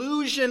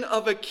illusion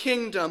of a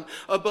kingdom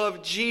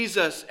above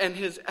Jesus and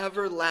his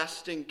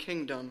everlasting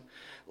kingdom?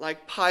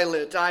 Like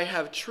Pilate, I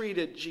have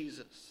treated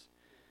Jesus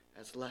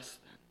as less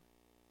than.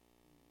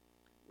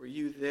 Were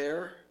you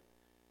there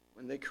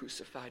when they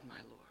crucified my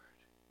Lord?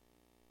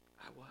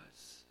 I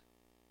was.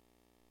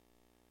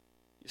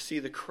 You see,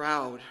 the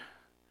crowd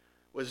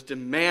was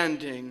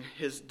demanding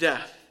his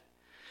death.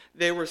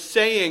 They were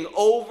saying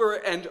over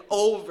and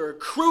over,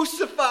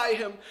 "Crucify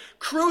him!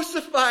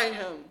 Crucify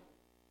him!"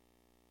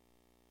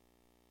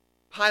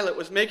 Pilate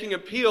was making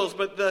appeals,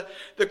 but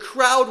the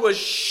crowd was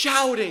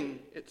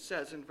shouting, it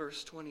says in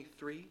verse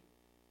 23.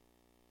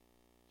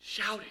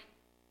 Shouting.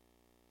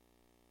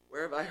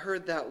 Where have I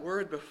heard that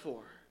word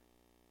before?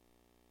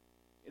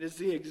 It is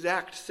the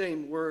exact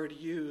same word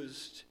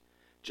used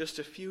just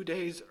a few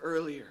days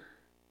earlier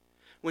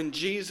when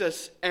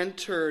Jesus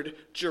entered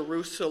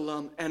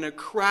Jerusalem and a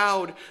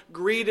crowd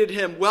greeted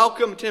him,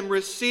 welcomed him,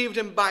 received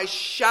him by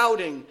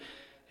shouting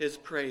his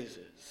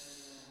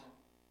praises.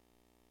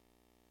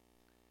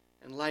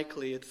 And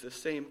likely it's the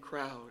same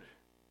crowd,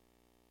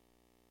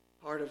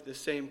 part of the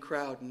same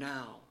crowd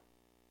now,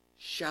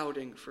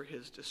 shouting for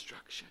his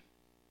destruction.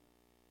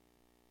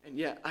 And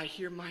yet I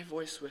hear my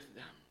voice with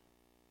them.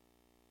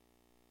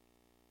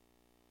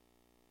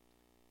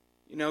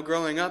 You know,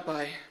 growing up,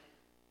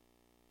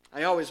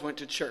 I always went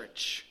to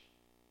church.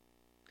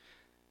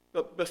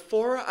 But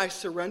before I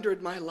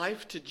surrendered my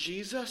life to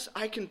Jesus,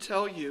 I can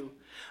tell you,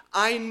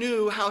 I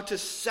knew how to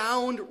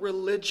sound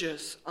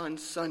religious on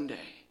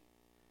Sunday.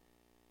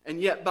 And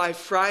yet by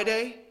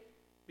Friday,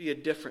 be a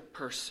different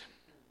person.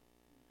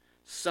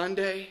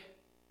 Sunday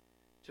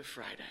to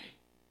Friday,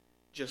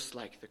 just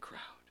like the crowd.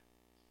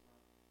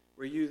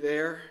 Were you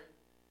there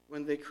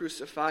when they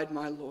crucified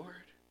my Lord?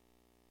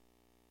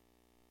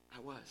 I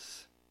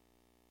was.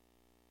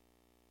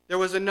 There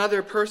was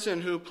another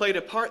person who played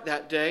a part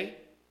that day.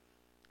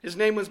 His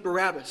name was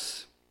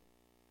Barabbas.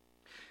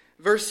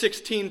 Verse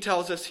 16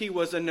 tells us he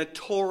was a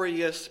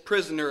notorious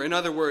prisoner. In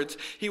other words,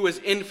 he was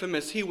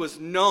infamous. He was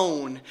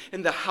known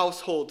in the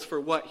households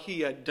for what he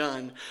had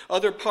done.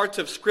 Other parts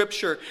of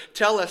Scripture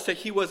tell us that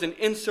he was an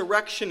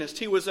insurrectionist.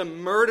 He was a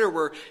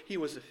murderer. He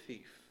was a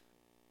thief.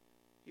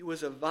 He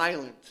was a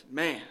violent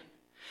man.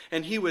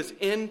 And he was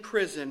in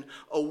prison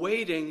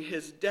awaiting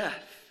his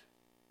death.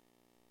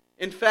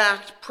 In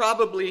fact,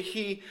 probably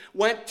he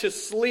went to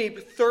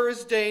sleep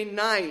Thursday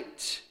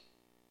night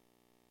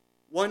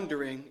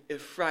wondering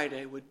if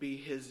Friday would be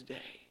his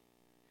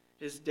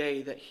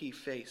day that he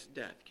faced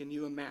death. Can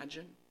you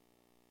imagine?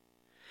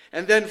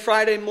 And then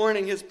Friday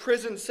morning, his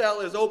prison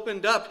cell is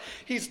opened up.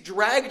 He's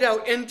dragged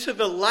out into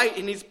the light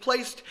and he's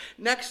placed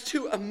next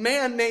to a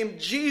man named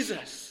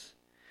Jesus.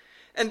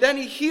 And then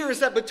he hears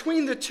that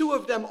between the two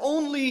of them,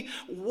 only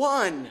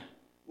one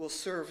will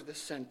serve the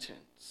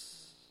sentence.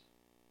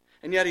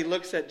 And yet he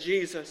looks at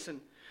Jesus,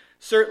 and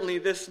certainly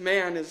this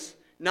man is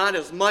not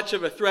as much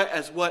of a threat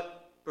as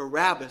what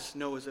Barabbas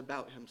knows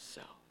about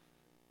himself.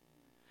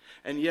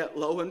 And yet,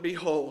 lo and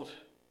behold,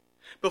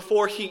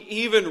 before he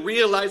even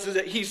realizes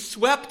it, he's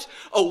swept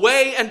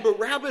away and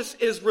Barabbas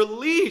is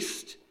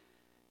released.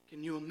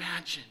 Can you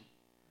imagine?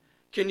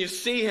 Can you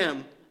see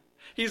him?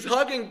 He's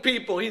hugging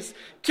people. He's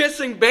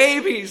kissing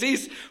babies.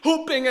 He's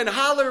hooping and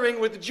hollering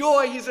with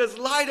joy. He's as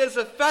light as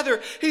a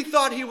feather. He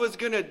thought he was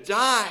going to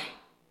die.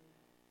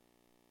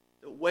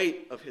 The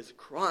weight of his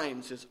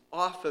crimes is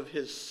off of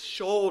his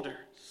shoulders.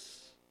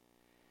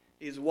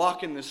 He's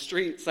walking the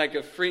streets like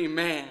a free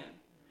man.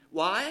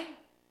 Why?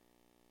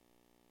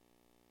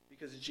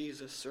 Because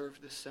Jesus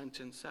served the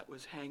sentence that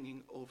was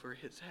hanging over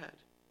his head.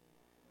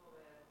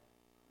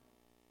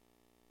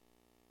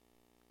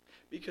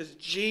 Because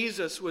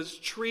Jesus was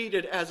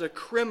treated as a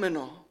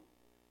criminal.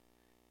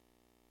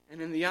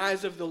 And in the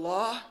eyes of the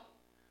law,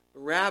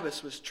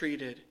 Barabbas was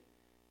treated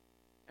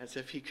as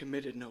if he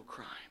committed no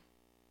crime.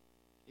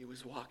 He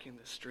was walking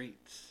the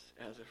streets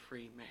as a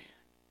free man.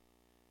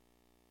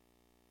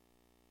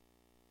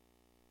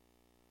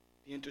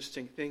 The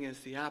interesting thing is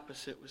the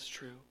opposite was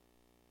true.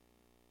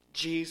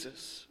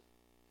 Jesus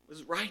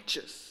was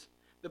righteous,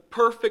 the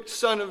perfect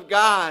Son of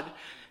God,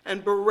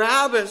 and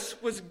Barabbas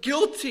was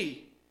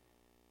guilty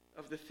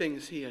of the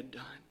things he had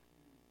done.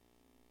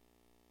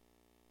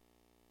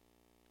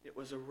 It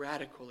was a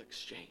radical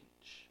exchange.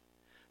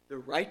 The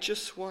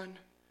righteous one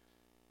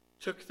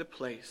took the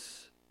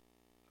place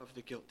of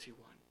the guilty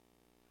one.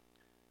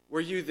 Were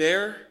you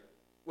there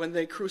when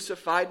they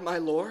crucified my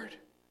Lord?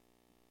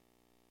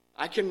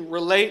 I can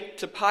relate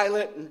to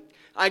Pilate and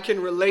I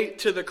can relate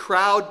to the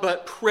crowd,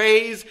 but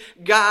praise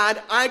God,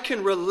 I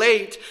can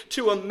relate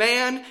to a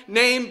man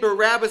named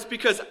Barabbas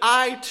because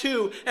I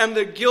too am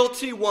the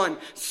guilty one,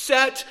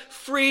 set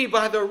free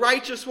by the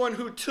righteous one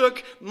who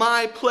took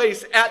my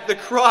place at the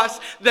cross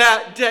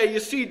that day. You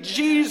see,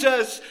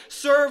 Jesus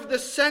served the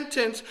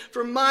sentence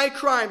for my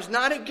crimes,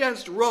 not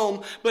against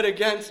Rome, but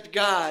against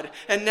God.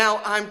 And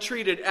now I'm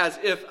treated as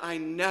if I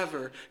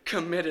never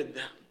committed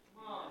them.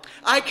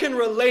 I can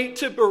relate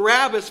to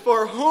Barabbas,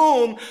 for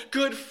whom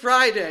Good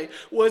Friday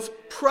was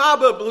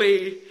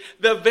probably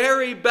the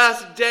very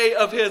best day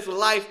of his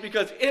life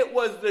because it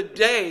was the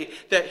day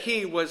that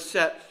he was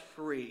set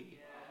free.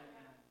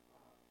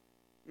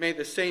 May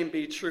the same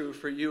be true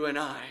for you and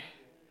I,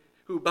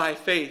 who by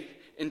faith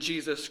in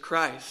Jesus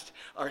Christ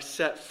are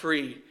set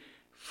free,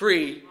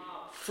 free,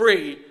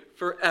 free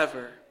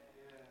forever.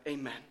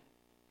 Amen.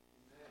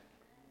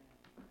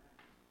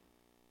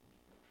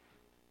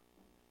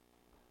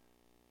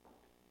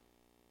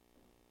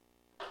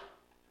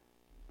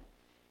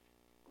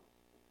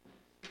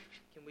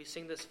 We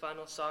sing this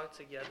final song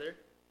together.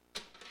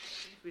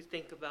 We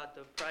think about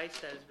the price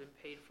that has been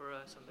paid for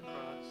us on the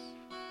cross,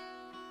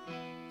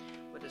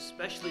 but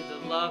especially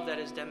the love that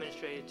is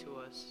demonstrated to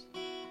us.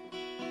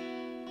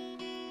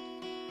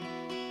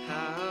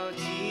 How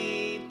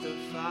deep the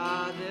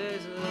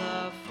Father's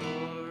love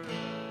for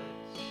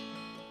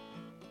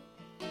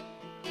us,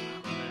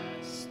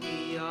 vast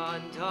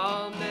beyond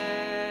all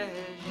measure,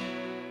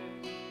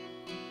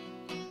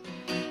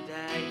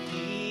 that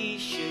He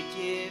should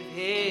give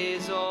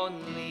His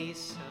only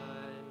Son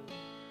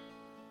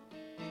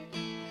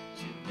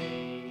to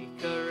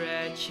make a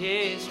wretch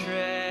His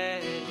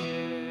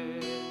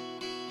treasure.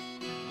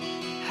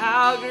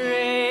 How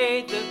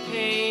great the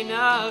pain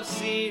of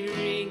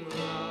searing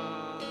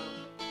love!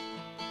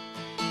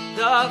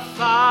 The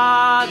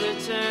Father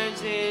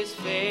turns His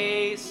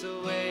face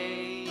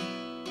away,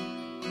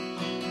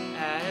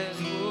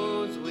 as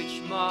wounds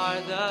which mar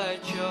the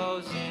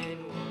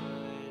chosen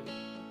one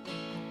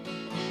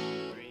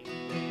bring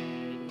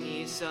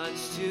many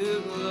sons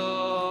to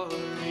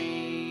glory.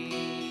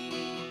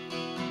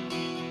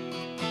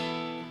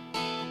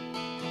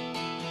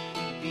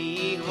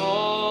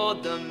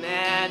 Behold the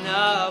man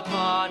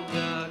upon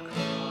the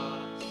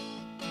cross,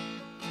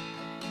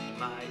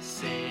 my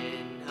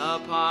sin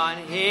upon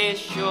His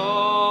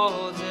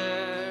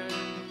shoulder.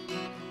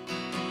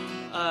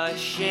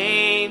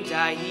 Ashamed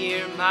I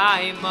hear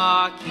my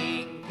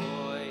mocking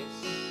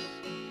voice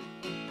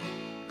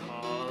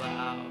call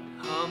out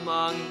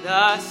among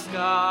the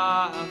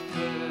scoffers.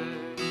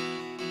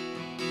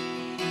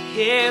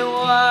 It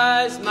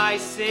was my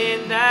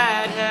sin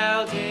that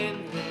held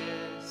Him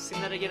there.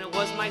 Sing that again. It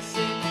was my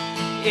sin.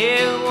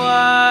 It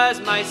was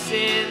my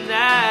sin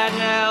that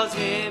held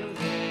Him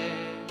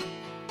there,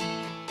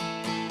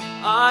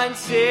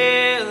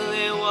 until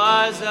it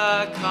was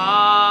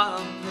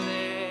accomplished.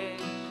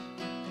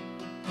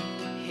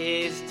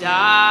 His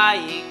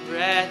dying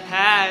breath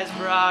has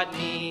brought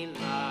me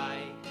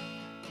life.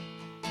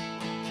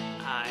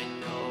 I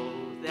know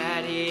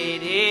that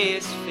it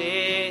is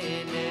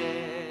finished.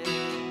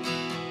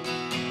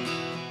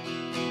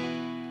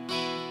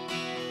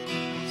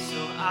 So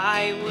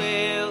I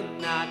will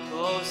not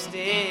boast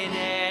in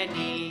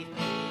anything.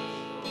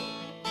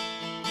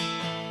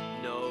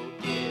 No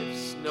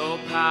gifts, no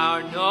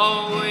power,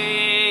 no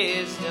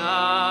wisdom.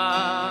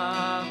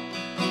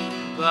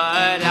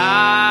 But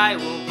I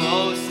will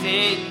boast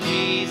in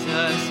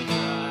Jesus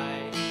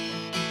Christ,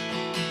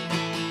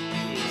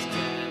 His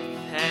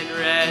death and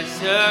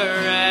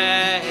resurrection.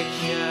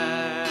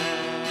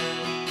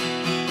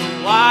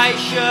 Why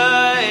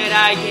should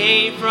I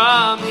gain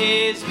from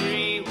His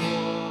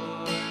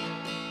reward?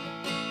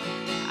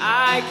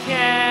 I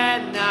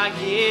cannot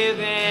give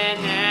an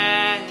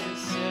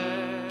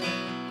answer,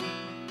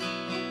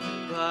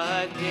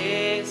 but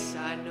this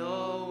I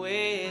know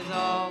with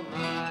all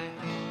my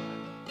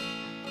heart: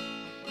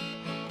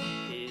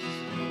 His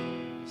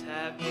wounds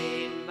have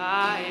paid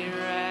my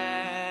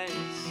ransom.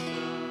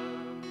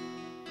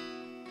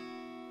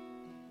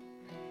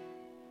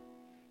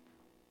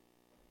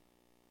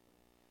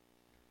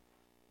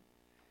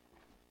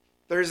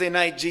 Thursday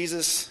night,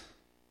 Jesus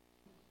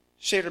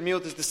shared a meal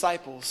with His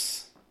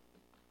disciples.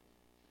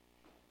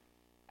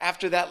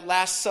 After that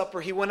Last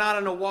Supper, He went out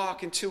on a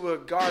walk into a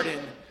garden,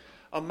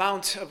 a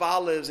Mount of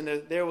Olives, and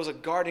there was a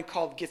garden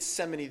called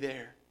Gethsemane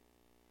there.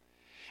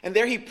 And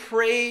there He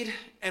prayed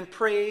and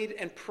prayed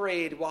and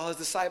prayed while His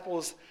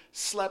disciples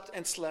slept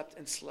and slept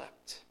and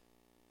slept.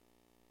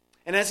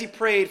 And as He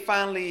prayed,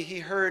 finally He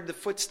heard the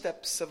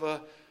footsteps of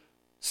a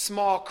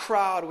small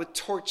crowd with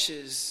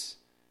torches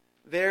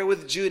there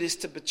with Judas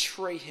to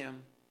betray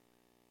Him.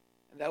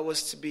 And that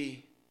was to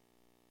be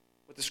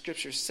what the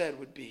Scripture said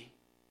would be.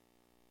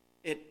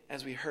 it,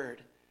 as we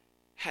heard,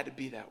 had to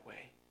be that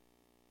way.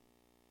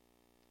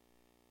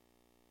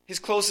 His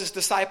closest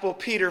disciple,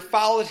 Peter,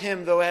 followed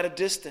him, though at a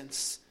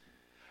distance,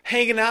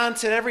 hanging on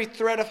to every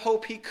thread of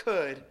hope he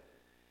could.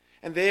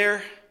 And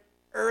there,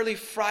 early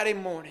Friday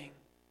morning,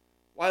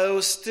 while it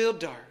was still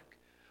dark,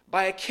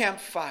 by a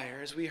campfire,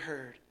 as we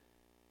heard,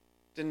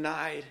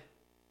 denied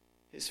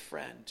his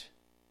friend,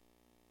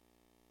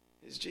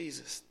 his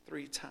Jesus,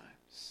 3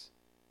 times,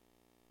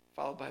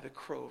 followed by the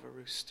crow of a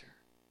rooster.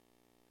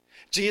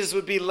 Jesus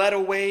would be led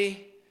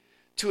away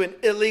to an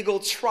illegal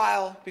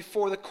trial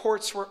before the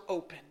courts were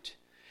opened,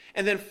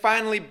 and then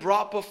finally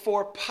brought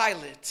before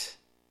Pilate,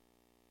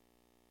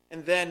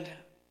 and then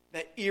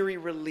that eerie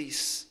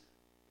release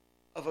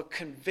of a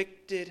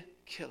convicted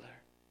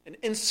killer, an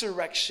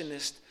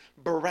insurrectionist,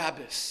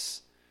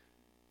 Barabbas,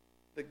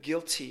 the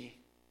guilty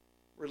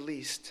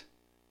released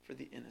for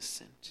the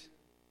innocent.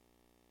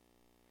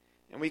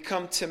 And we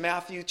come to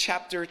Matthew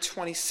chapter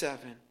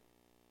 27.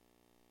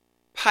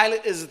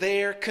 Pilate is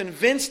there,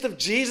 convinced of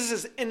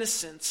Jesus'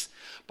 innocence,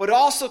 but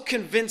also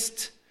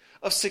convinced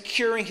of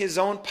securing his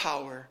own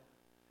power.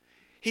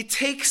 He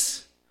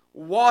takes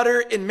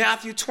water in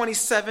Matthew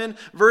 27,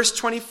 verse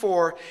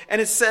 24,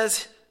 and it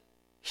says,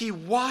 he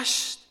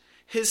washed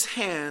his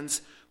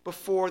hands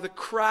before the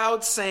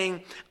crowd,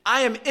 saying,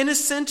 I am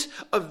innocent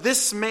of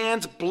this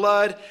man's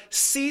blood.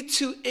 See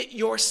to it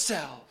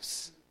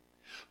yourselves.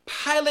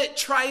 Pilate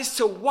tries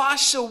to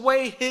wash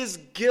away his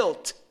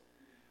guilt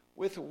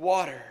with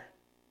water.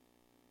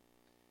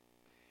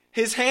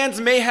 His hands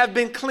may have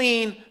been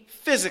clean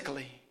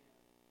physically,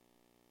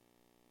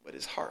 but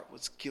his heart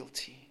was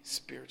guilty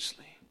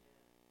spiritually.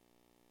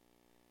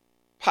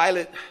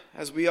 Pilate,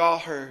 as we all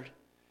heard,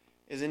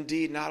 is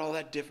indeed not all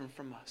that different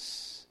from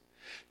us,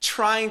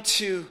 trying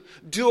to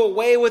do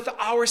away with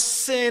our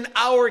sin,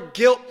 our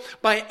guilt,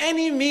 by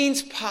any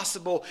means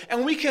possible.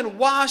 And we can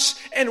wash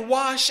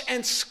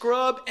and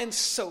scrub and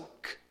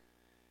soak,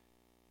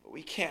 but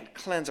we can't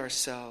cleanse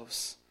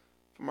ourselves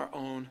from our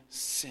own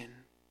sin.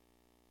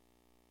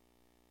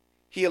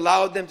 He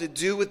allowed them to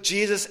do with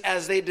Jesus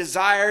as they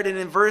desired. And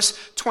in verse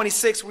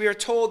 26, we are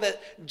told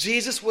that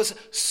Jesus was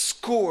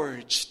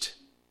scourged.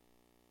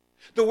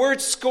 The word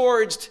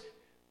scourged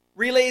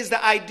relays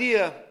the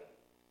idea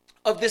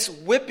of this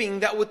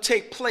whipping that would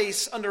take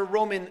place under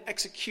Roman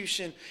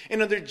execution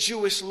and under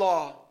Jewish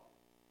law.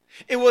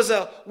 It was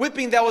a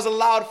whipping that was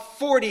allowed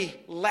 40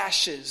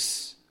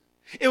 lashes.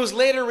 It was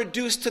later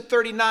reduced to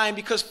 39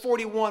 because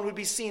 41 would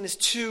be seen as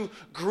too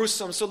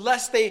gruesome. So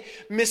lest they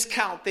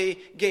miscount, they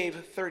gave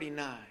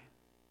 39.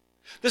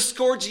 The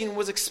scourging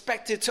was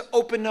expected to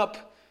open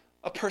up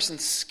a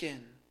person's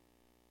skin.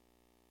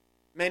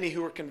 Many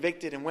who were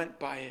convicted and went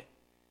by it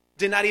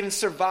did not even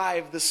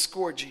survive the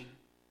scourging,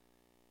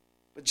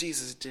 but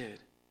Jesus did.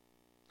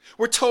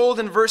 We're told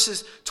in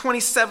verses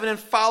 27 and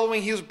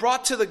following, he was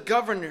brought to the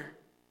governor,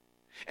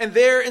 and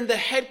there in the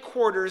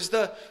headquarters,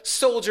 the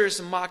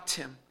soldiers mocked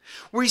him.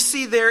 We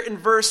see there in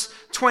verse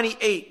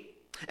 28,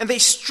 and they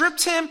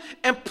stripped him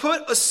and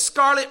put a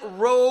scarlet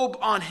robe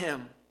on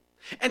him,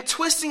 and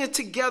twisting it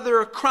together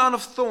a crown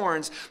of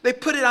thorns, they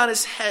put it on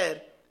his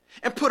head,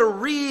 and put a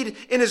reed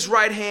in his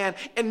right hand,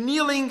 and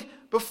kneeling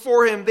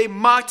before him, they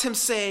mocked him,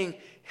 saying,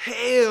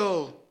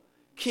 Hail,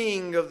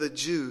 King of the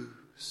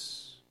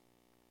Jews.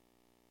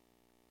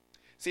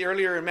 See,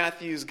 earlier in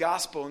Matthew's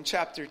Gospel, in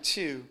chapter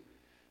 2,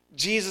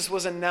 Jesus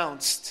was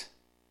announced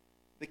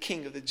the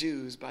King of the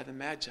Jews by the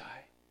Magi.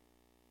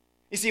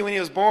 You see, when he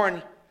was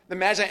born, the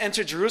Magi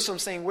entered Jerusalem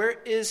saying, Where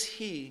is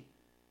he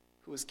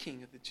who is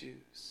King of the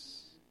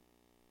Jews?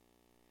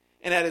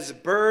 And at his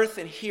birth,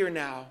 and here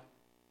now,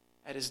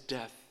 at his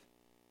death,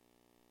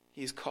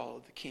 he is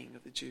called the King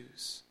of the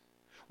Jews.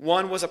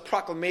 One was a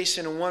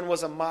proclamation and one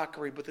was a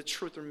mockery, but the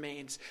truth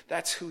remains.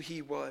 That's who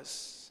he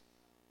was.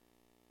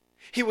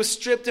 He was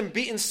stripped and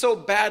beaten so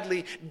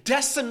badly,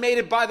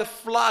 decimated by the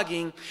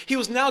flogging. He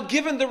was now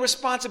given the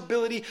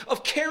responsibility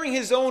of carrying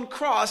his own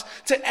cross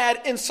to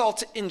add insult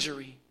to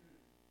injury.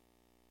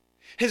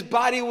 His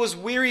body was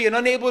weary and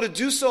unable to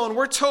do so. And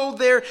we're told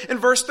there in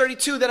verse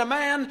 32 that a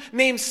man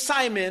named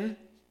Simon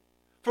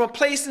from a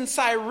place in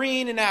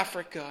Cyrene in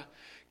Africa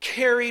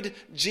carried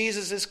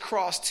Jesus'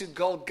 cross to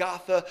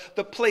Golgotha,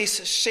 the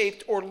place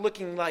shaped or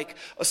looking like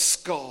a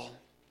skull.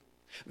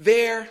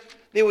 There,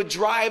 they would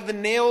drive the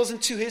nails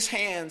into his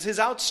hands, his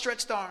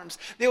outstretched arms.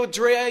 They would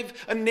drive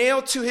a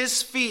nail to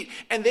his feet,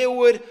 and they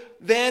would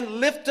then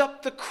lift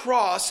up the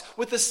cross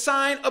with a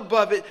sign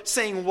above it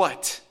saying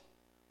what?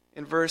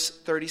 In verse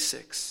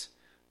 36,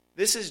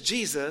 this is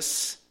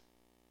Jesus,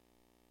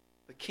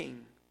 the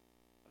King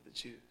of the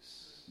Jews.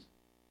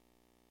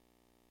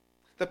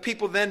 The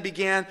people then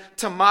began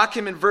to mock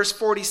him in verse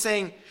 40,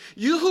 saying,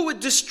 You who would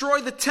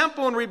destroy the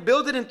temple and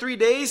rebuild it in 3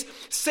 days,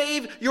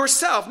 save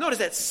yourself. Notice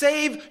that,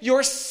 save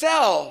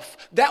yourself.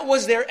 That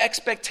was their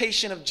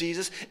expectation of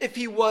Jesus if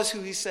he was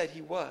who he said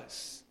he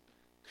was.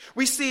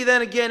 We see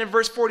then again in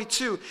verse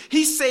 42,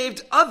 he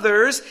saved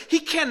others,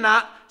 he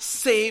cannot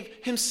save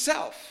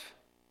himself.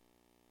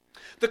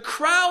 The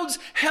crowds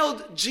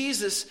held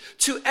Jesus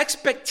to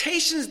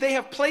expectations they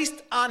have placed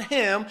on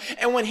him,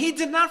 and when he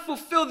did not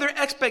fulfill their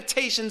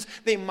expectations,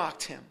 they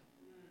mocked him.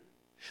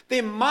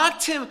 They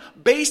mocked him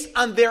based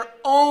on their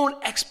own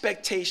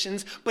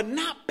expectations, but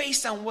not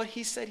based on what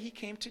he said he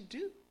came to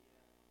do.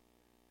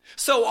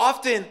 So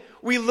often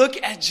we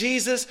look at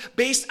Jesus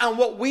based on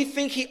what we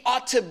think he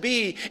ought to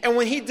be, and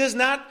when he does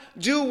not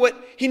do what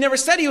he never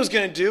said he was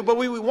going to do, but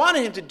we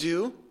wanted him to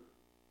do,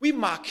 we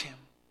mock him.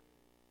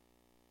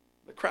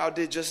 The crowd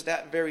did just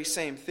that very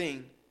same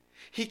thing.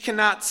 He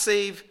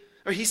saved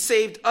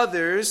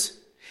others.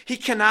 He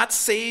cannot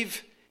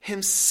save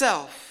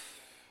himself.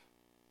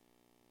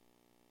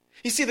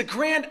 You see, the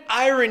grand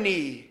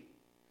irony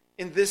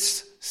in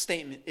this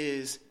statement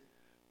is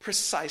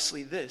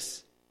precisely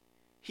this.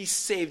 He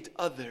saved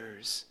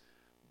others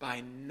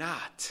by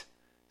not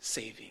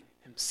saving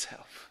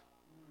himself.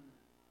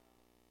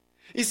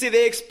 You see,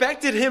 they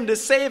expected him to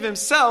save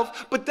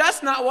himself, but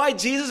that's not why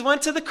Jesus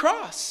went to the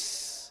cross.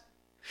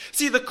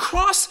 See, the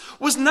cross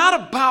was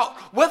not about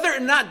whether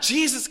or not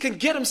Jesus can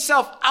get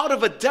himself out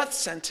of a death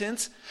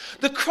sentence.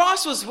 The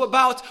cross was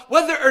about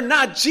whether or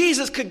not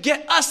Jesus could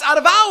get us out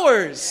of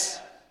ours.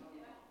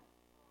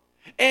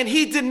 And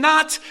he did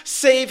not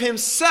save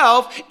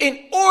himself in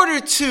order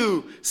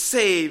to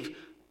save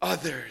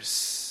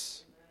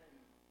others.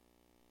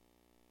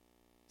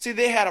 See,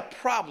 they had a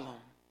problem.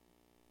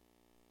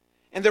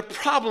 And their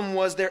problem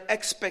was their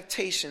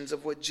expectations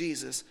of what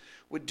Jesus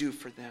would do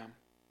for them.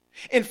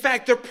 In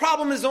fact, their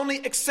problem is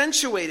only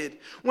accentuated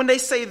when they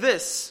say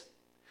this.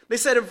 They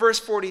said in verse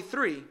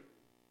 43,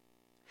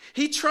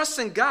 he trusts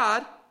in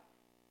God.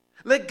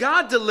 Let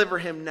God deliver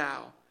him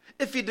now,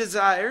 if he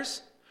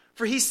desires.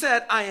 For he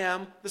said, I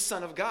am the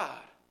Son of God.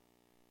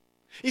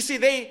 You see,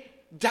 they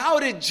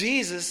doubted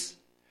Jesus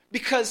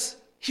because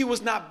he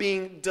was not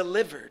being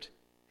delivered.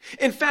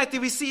 In fact,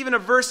 if we see even a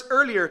verse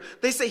earlier,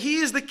 they say he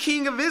is the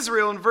King of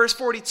Israel in verse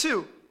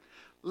 42.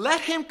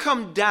 Let him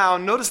come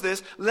down, notice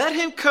this, let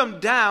him come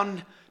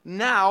down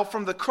now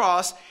from the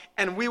cross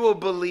and we will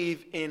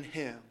believe in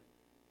him.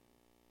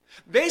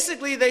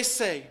 Basically, they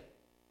say,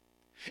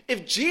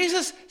 if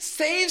Jesus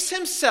saves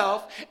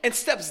himself and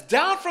steps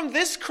down from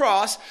this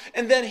cross,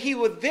 and then he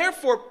would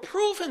therefore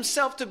prove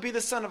himself to be the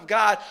Son of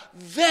God,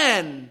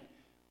 then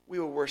we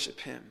will worship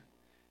him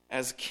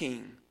as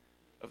King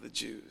of the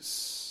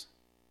Jews.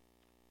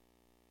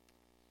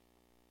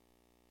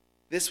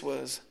 This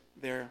was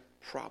their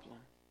problem.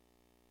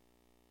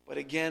 But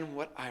again,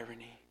 what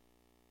irony.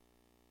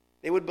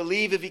 They would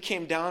believe if he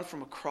came down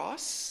from a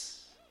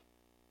cross.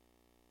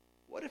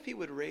 What if he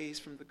would raise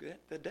from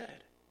the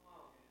dead?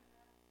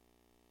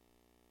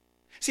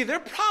 See, their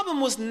problem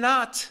was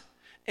not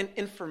an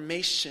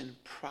information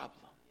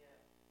problem,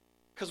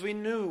 because we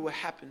knew what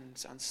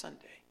happens on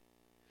Sunday.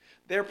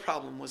 Their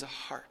problem was a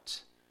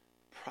heart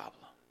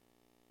problem.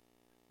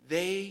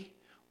 They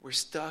were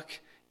stuck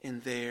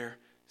in their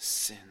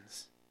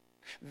sins.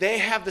 They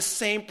have the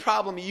same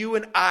problem you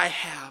and I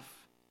have,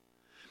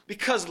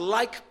 because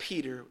like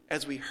Peter,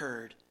 as we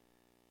heard,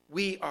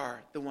 we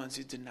are the ones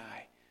who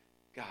deny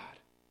God.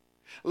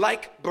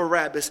 Like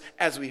Barabbas,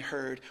 as we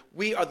heard,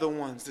 we are the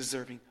ones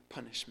deserving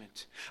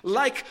punishment.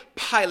 Like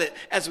Pilate,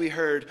 as we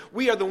heard,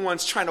 we are the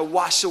ones trying to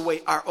wash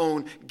away our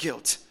own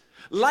guilt.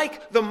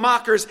 Like the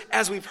mockers,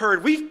 as we've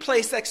heard, we've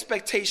placed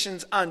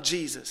expectations on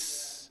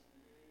Jesus.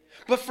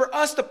 But for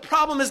us, the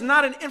problem is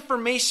not an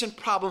information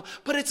problem,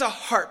 but it's a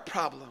heart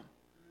problem.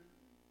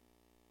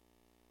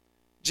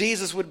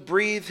 Jesus would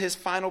breathe his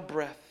final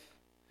breath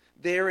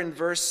there in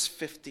verse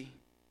 50.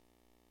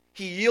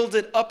 He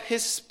yielded up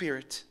his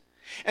spirit.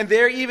 And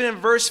there, even in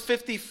verse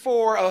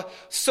 54, a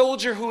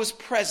soldier who was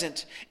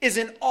present is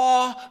in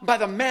awe by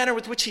the manner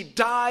with which he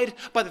died,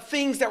 by the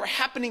things that were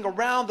happening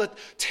around, the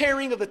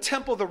tearing of the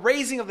temple, the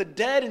raising of the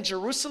dead in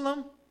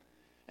Jerusalem.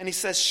 And he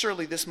says,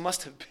 surely this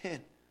must have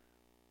been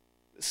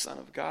the Son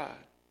of God.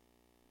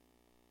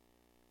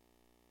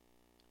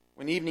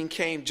 When evening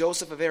came,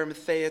 Joseph of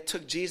Arimathea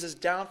took Jesus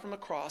down from the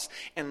cross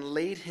and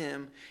laid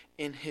him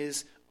in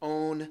his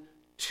own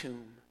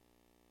tomb.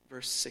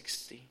 Verse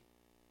 60.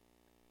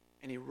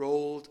 And he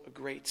rolled a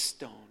great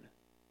stone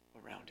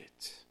around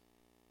it.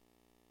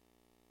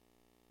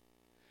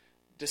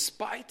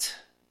 Despite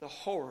the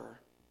horror,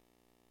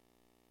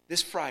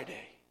 this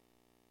Friday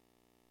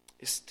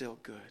is still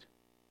good.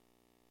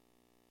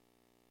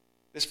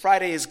 This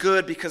Friday is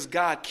good because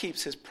God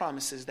keeps his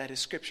promises that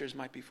his scriptures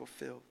might be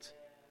fulfilled.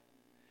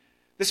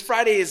 This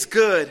Friday is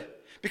good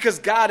because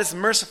God is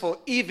merciful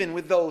even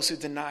with those who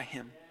deny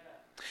him.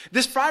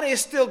 This Friday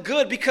is still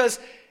good because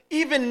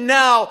even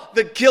now,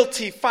 the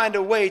guilty find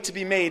a way to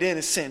be made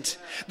innocent.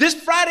 This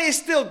Friday is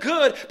still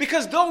good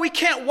because though we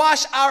can't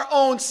wash our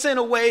own sin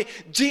away,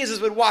 Jesus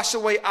would wash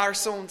away our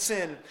own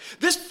sin.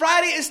 This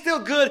Friday is still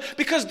good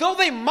because though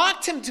they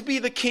mocked him to be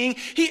the king,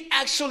 he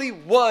actually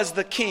was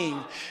the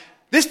king.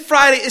 This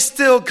Friday is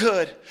still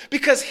good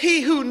because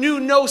he who knew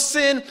no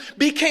sin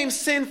became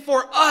sin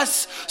for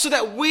us so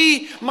that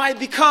we might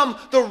become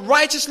the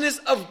righteousness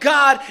of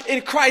God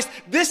in Christ.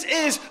 This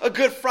is a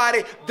good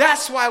Friday.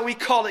 That's why we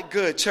call it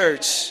good,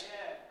 church.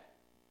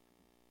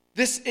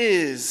 This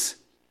is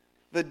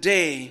the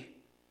day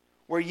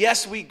where,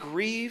 yes, we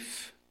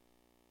grieve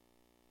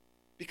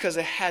because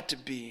it had to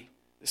be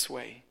this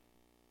way.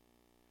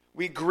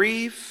 We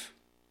grieve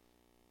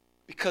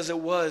because it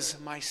was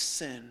my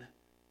sin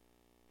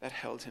that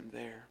held him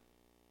there.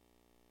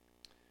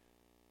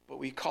 But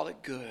we call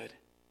it good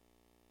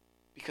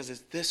because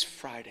it's this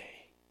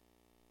Friday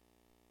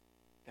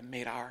that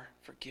made our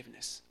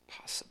forgiveness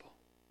possible.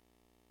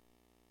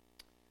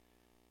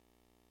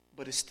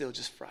 But it's still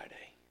just Friday.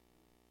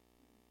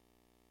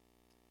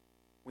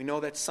 We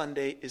know that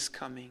Sunday is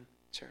coming,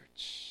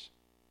 church.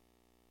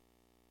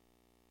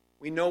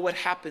 We know what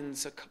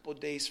happens a couple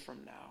days from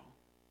now.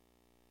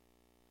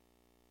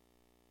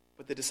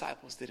 But the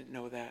disciples didn't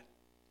know that.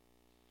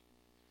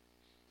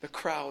 The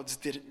crowds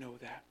didn't know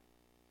that.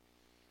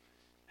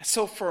 And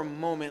so for a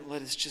moment,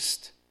 let us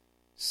just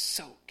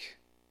soak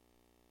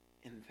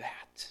in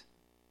that.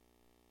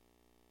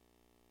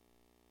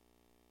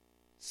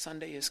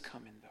 Sunday is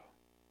coming, though.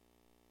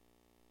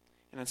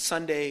 And on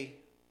Sunday,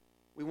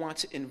 we want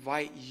to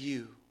invite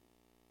you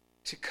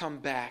to come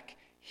back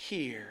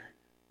here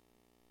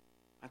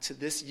onto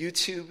this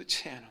YouTube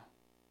channel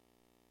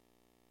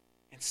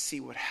and see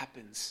what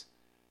happens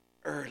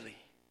early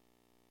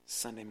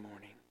Sunday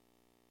morning.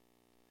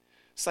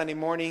 Sunday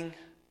morning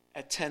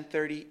at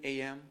 10:30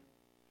 a.m.,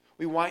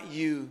 we want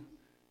you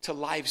to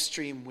live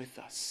stream with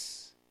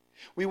us.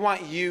 We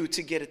want you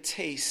to get a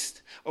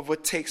taste of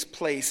what takes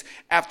place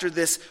after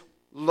this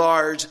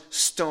large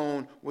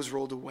stone was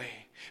rolled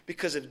away.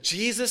 Because if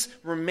Jesus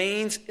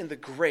remains in the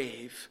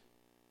grave,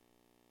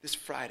 this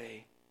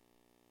Friday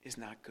is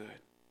not good.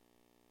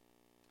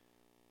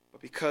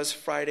 But because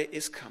Friday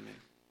is coming,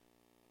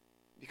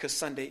 because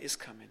Sunday is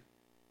coming,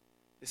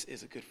 this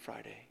is a good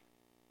Friday.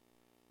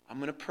 I'm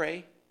going to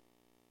pray,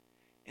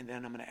 and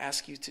then I'm going to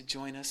ask you to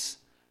join us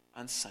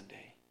on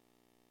Sunday.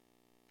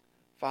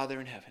 Father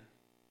in heaven,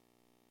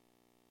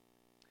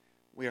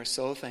 we are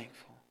so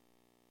thankful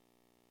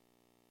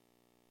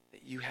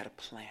that you had a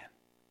plan.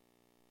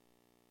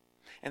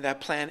 And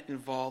that plan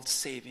involved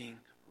saving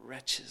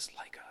wretches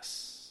like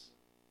us.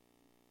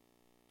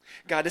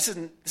 God, this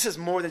is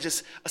more than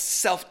just a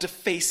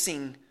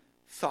self-defacing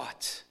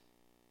thought.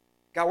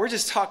 God, we're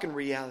just talking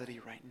reality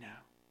right now.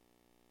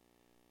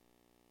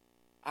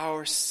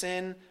 Our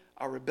sin,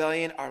 our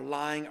rebellion, our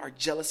lying, our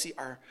jealousy,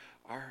 our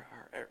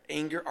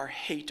anger, our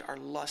hate, our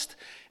lust.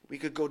 We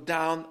could go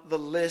down the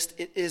list.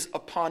 It is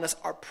upon us,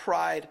 our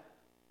pride,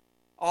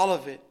 all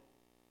of it.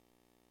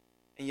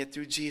 And yet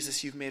through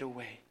Jesus, you've made a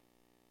way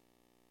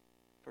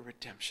for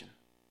redemption.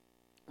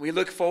 We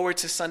look forward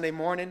to Sunday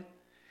morning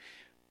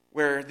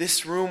where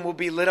this room will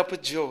be lit up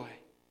with joy,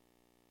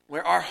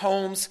 where our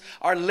homes,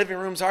 our living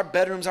rooms, our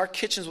bedrooms, our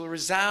kitchens will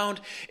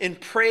resound in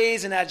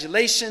praise and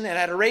adulation and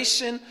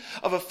adoration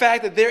of a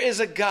fact that there is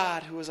a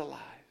God who is alive.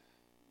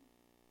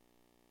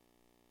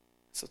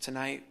 So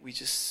tonight we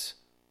just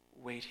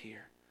wait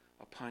here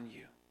upon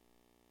you.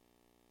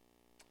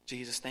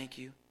 Jesus, thank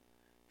you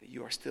that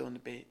you are still in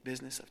the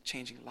business of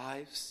changing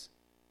lives.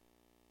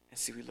 And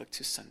see, we look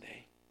to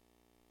Sunday.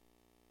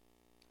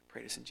 I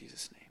pray this in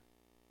Jesus' name.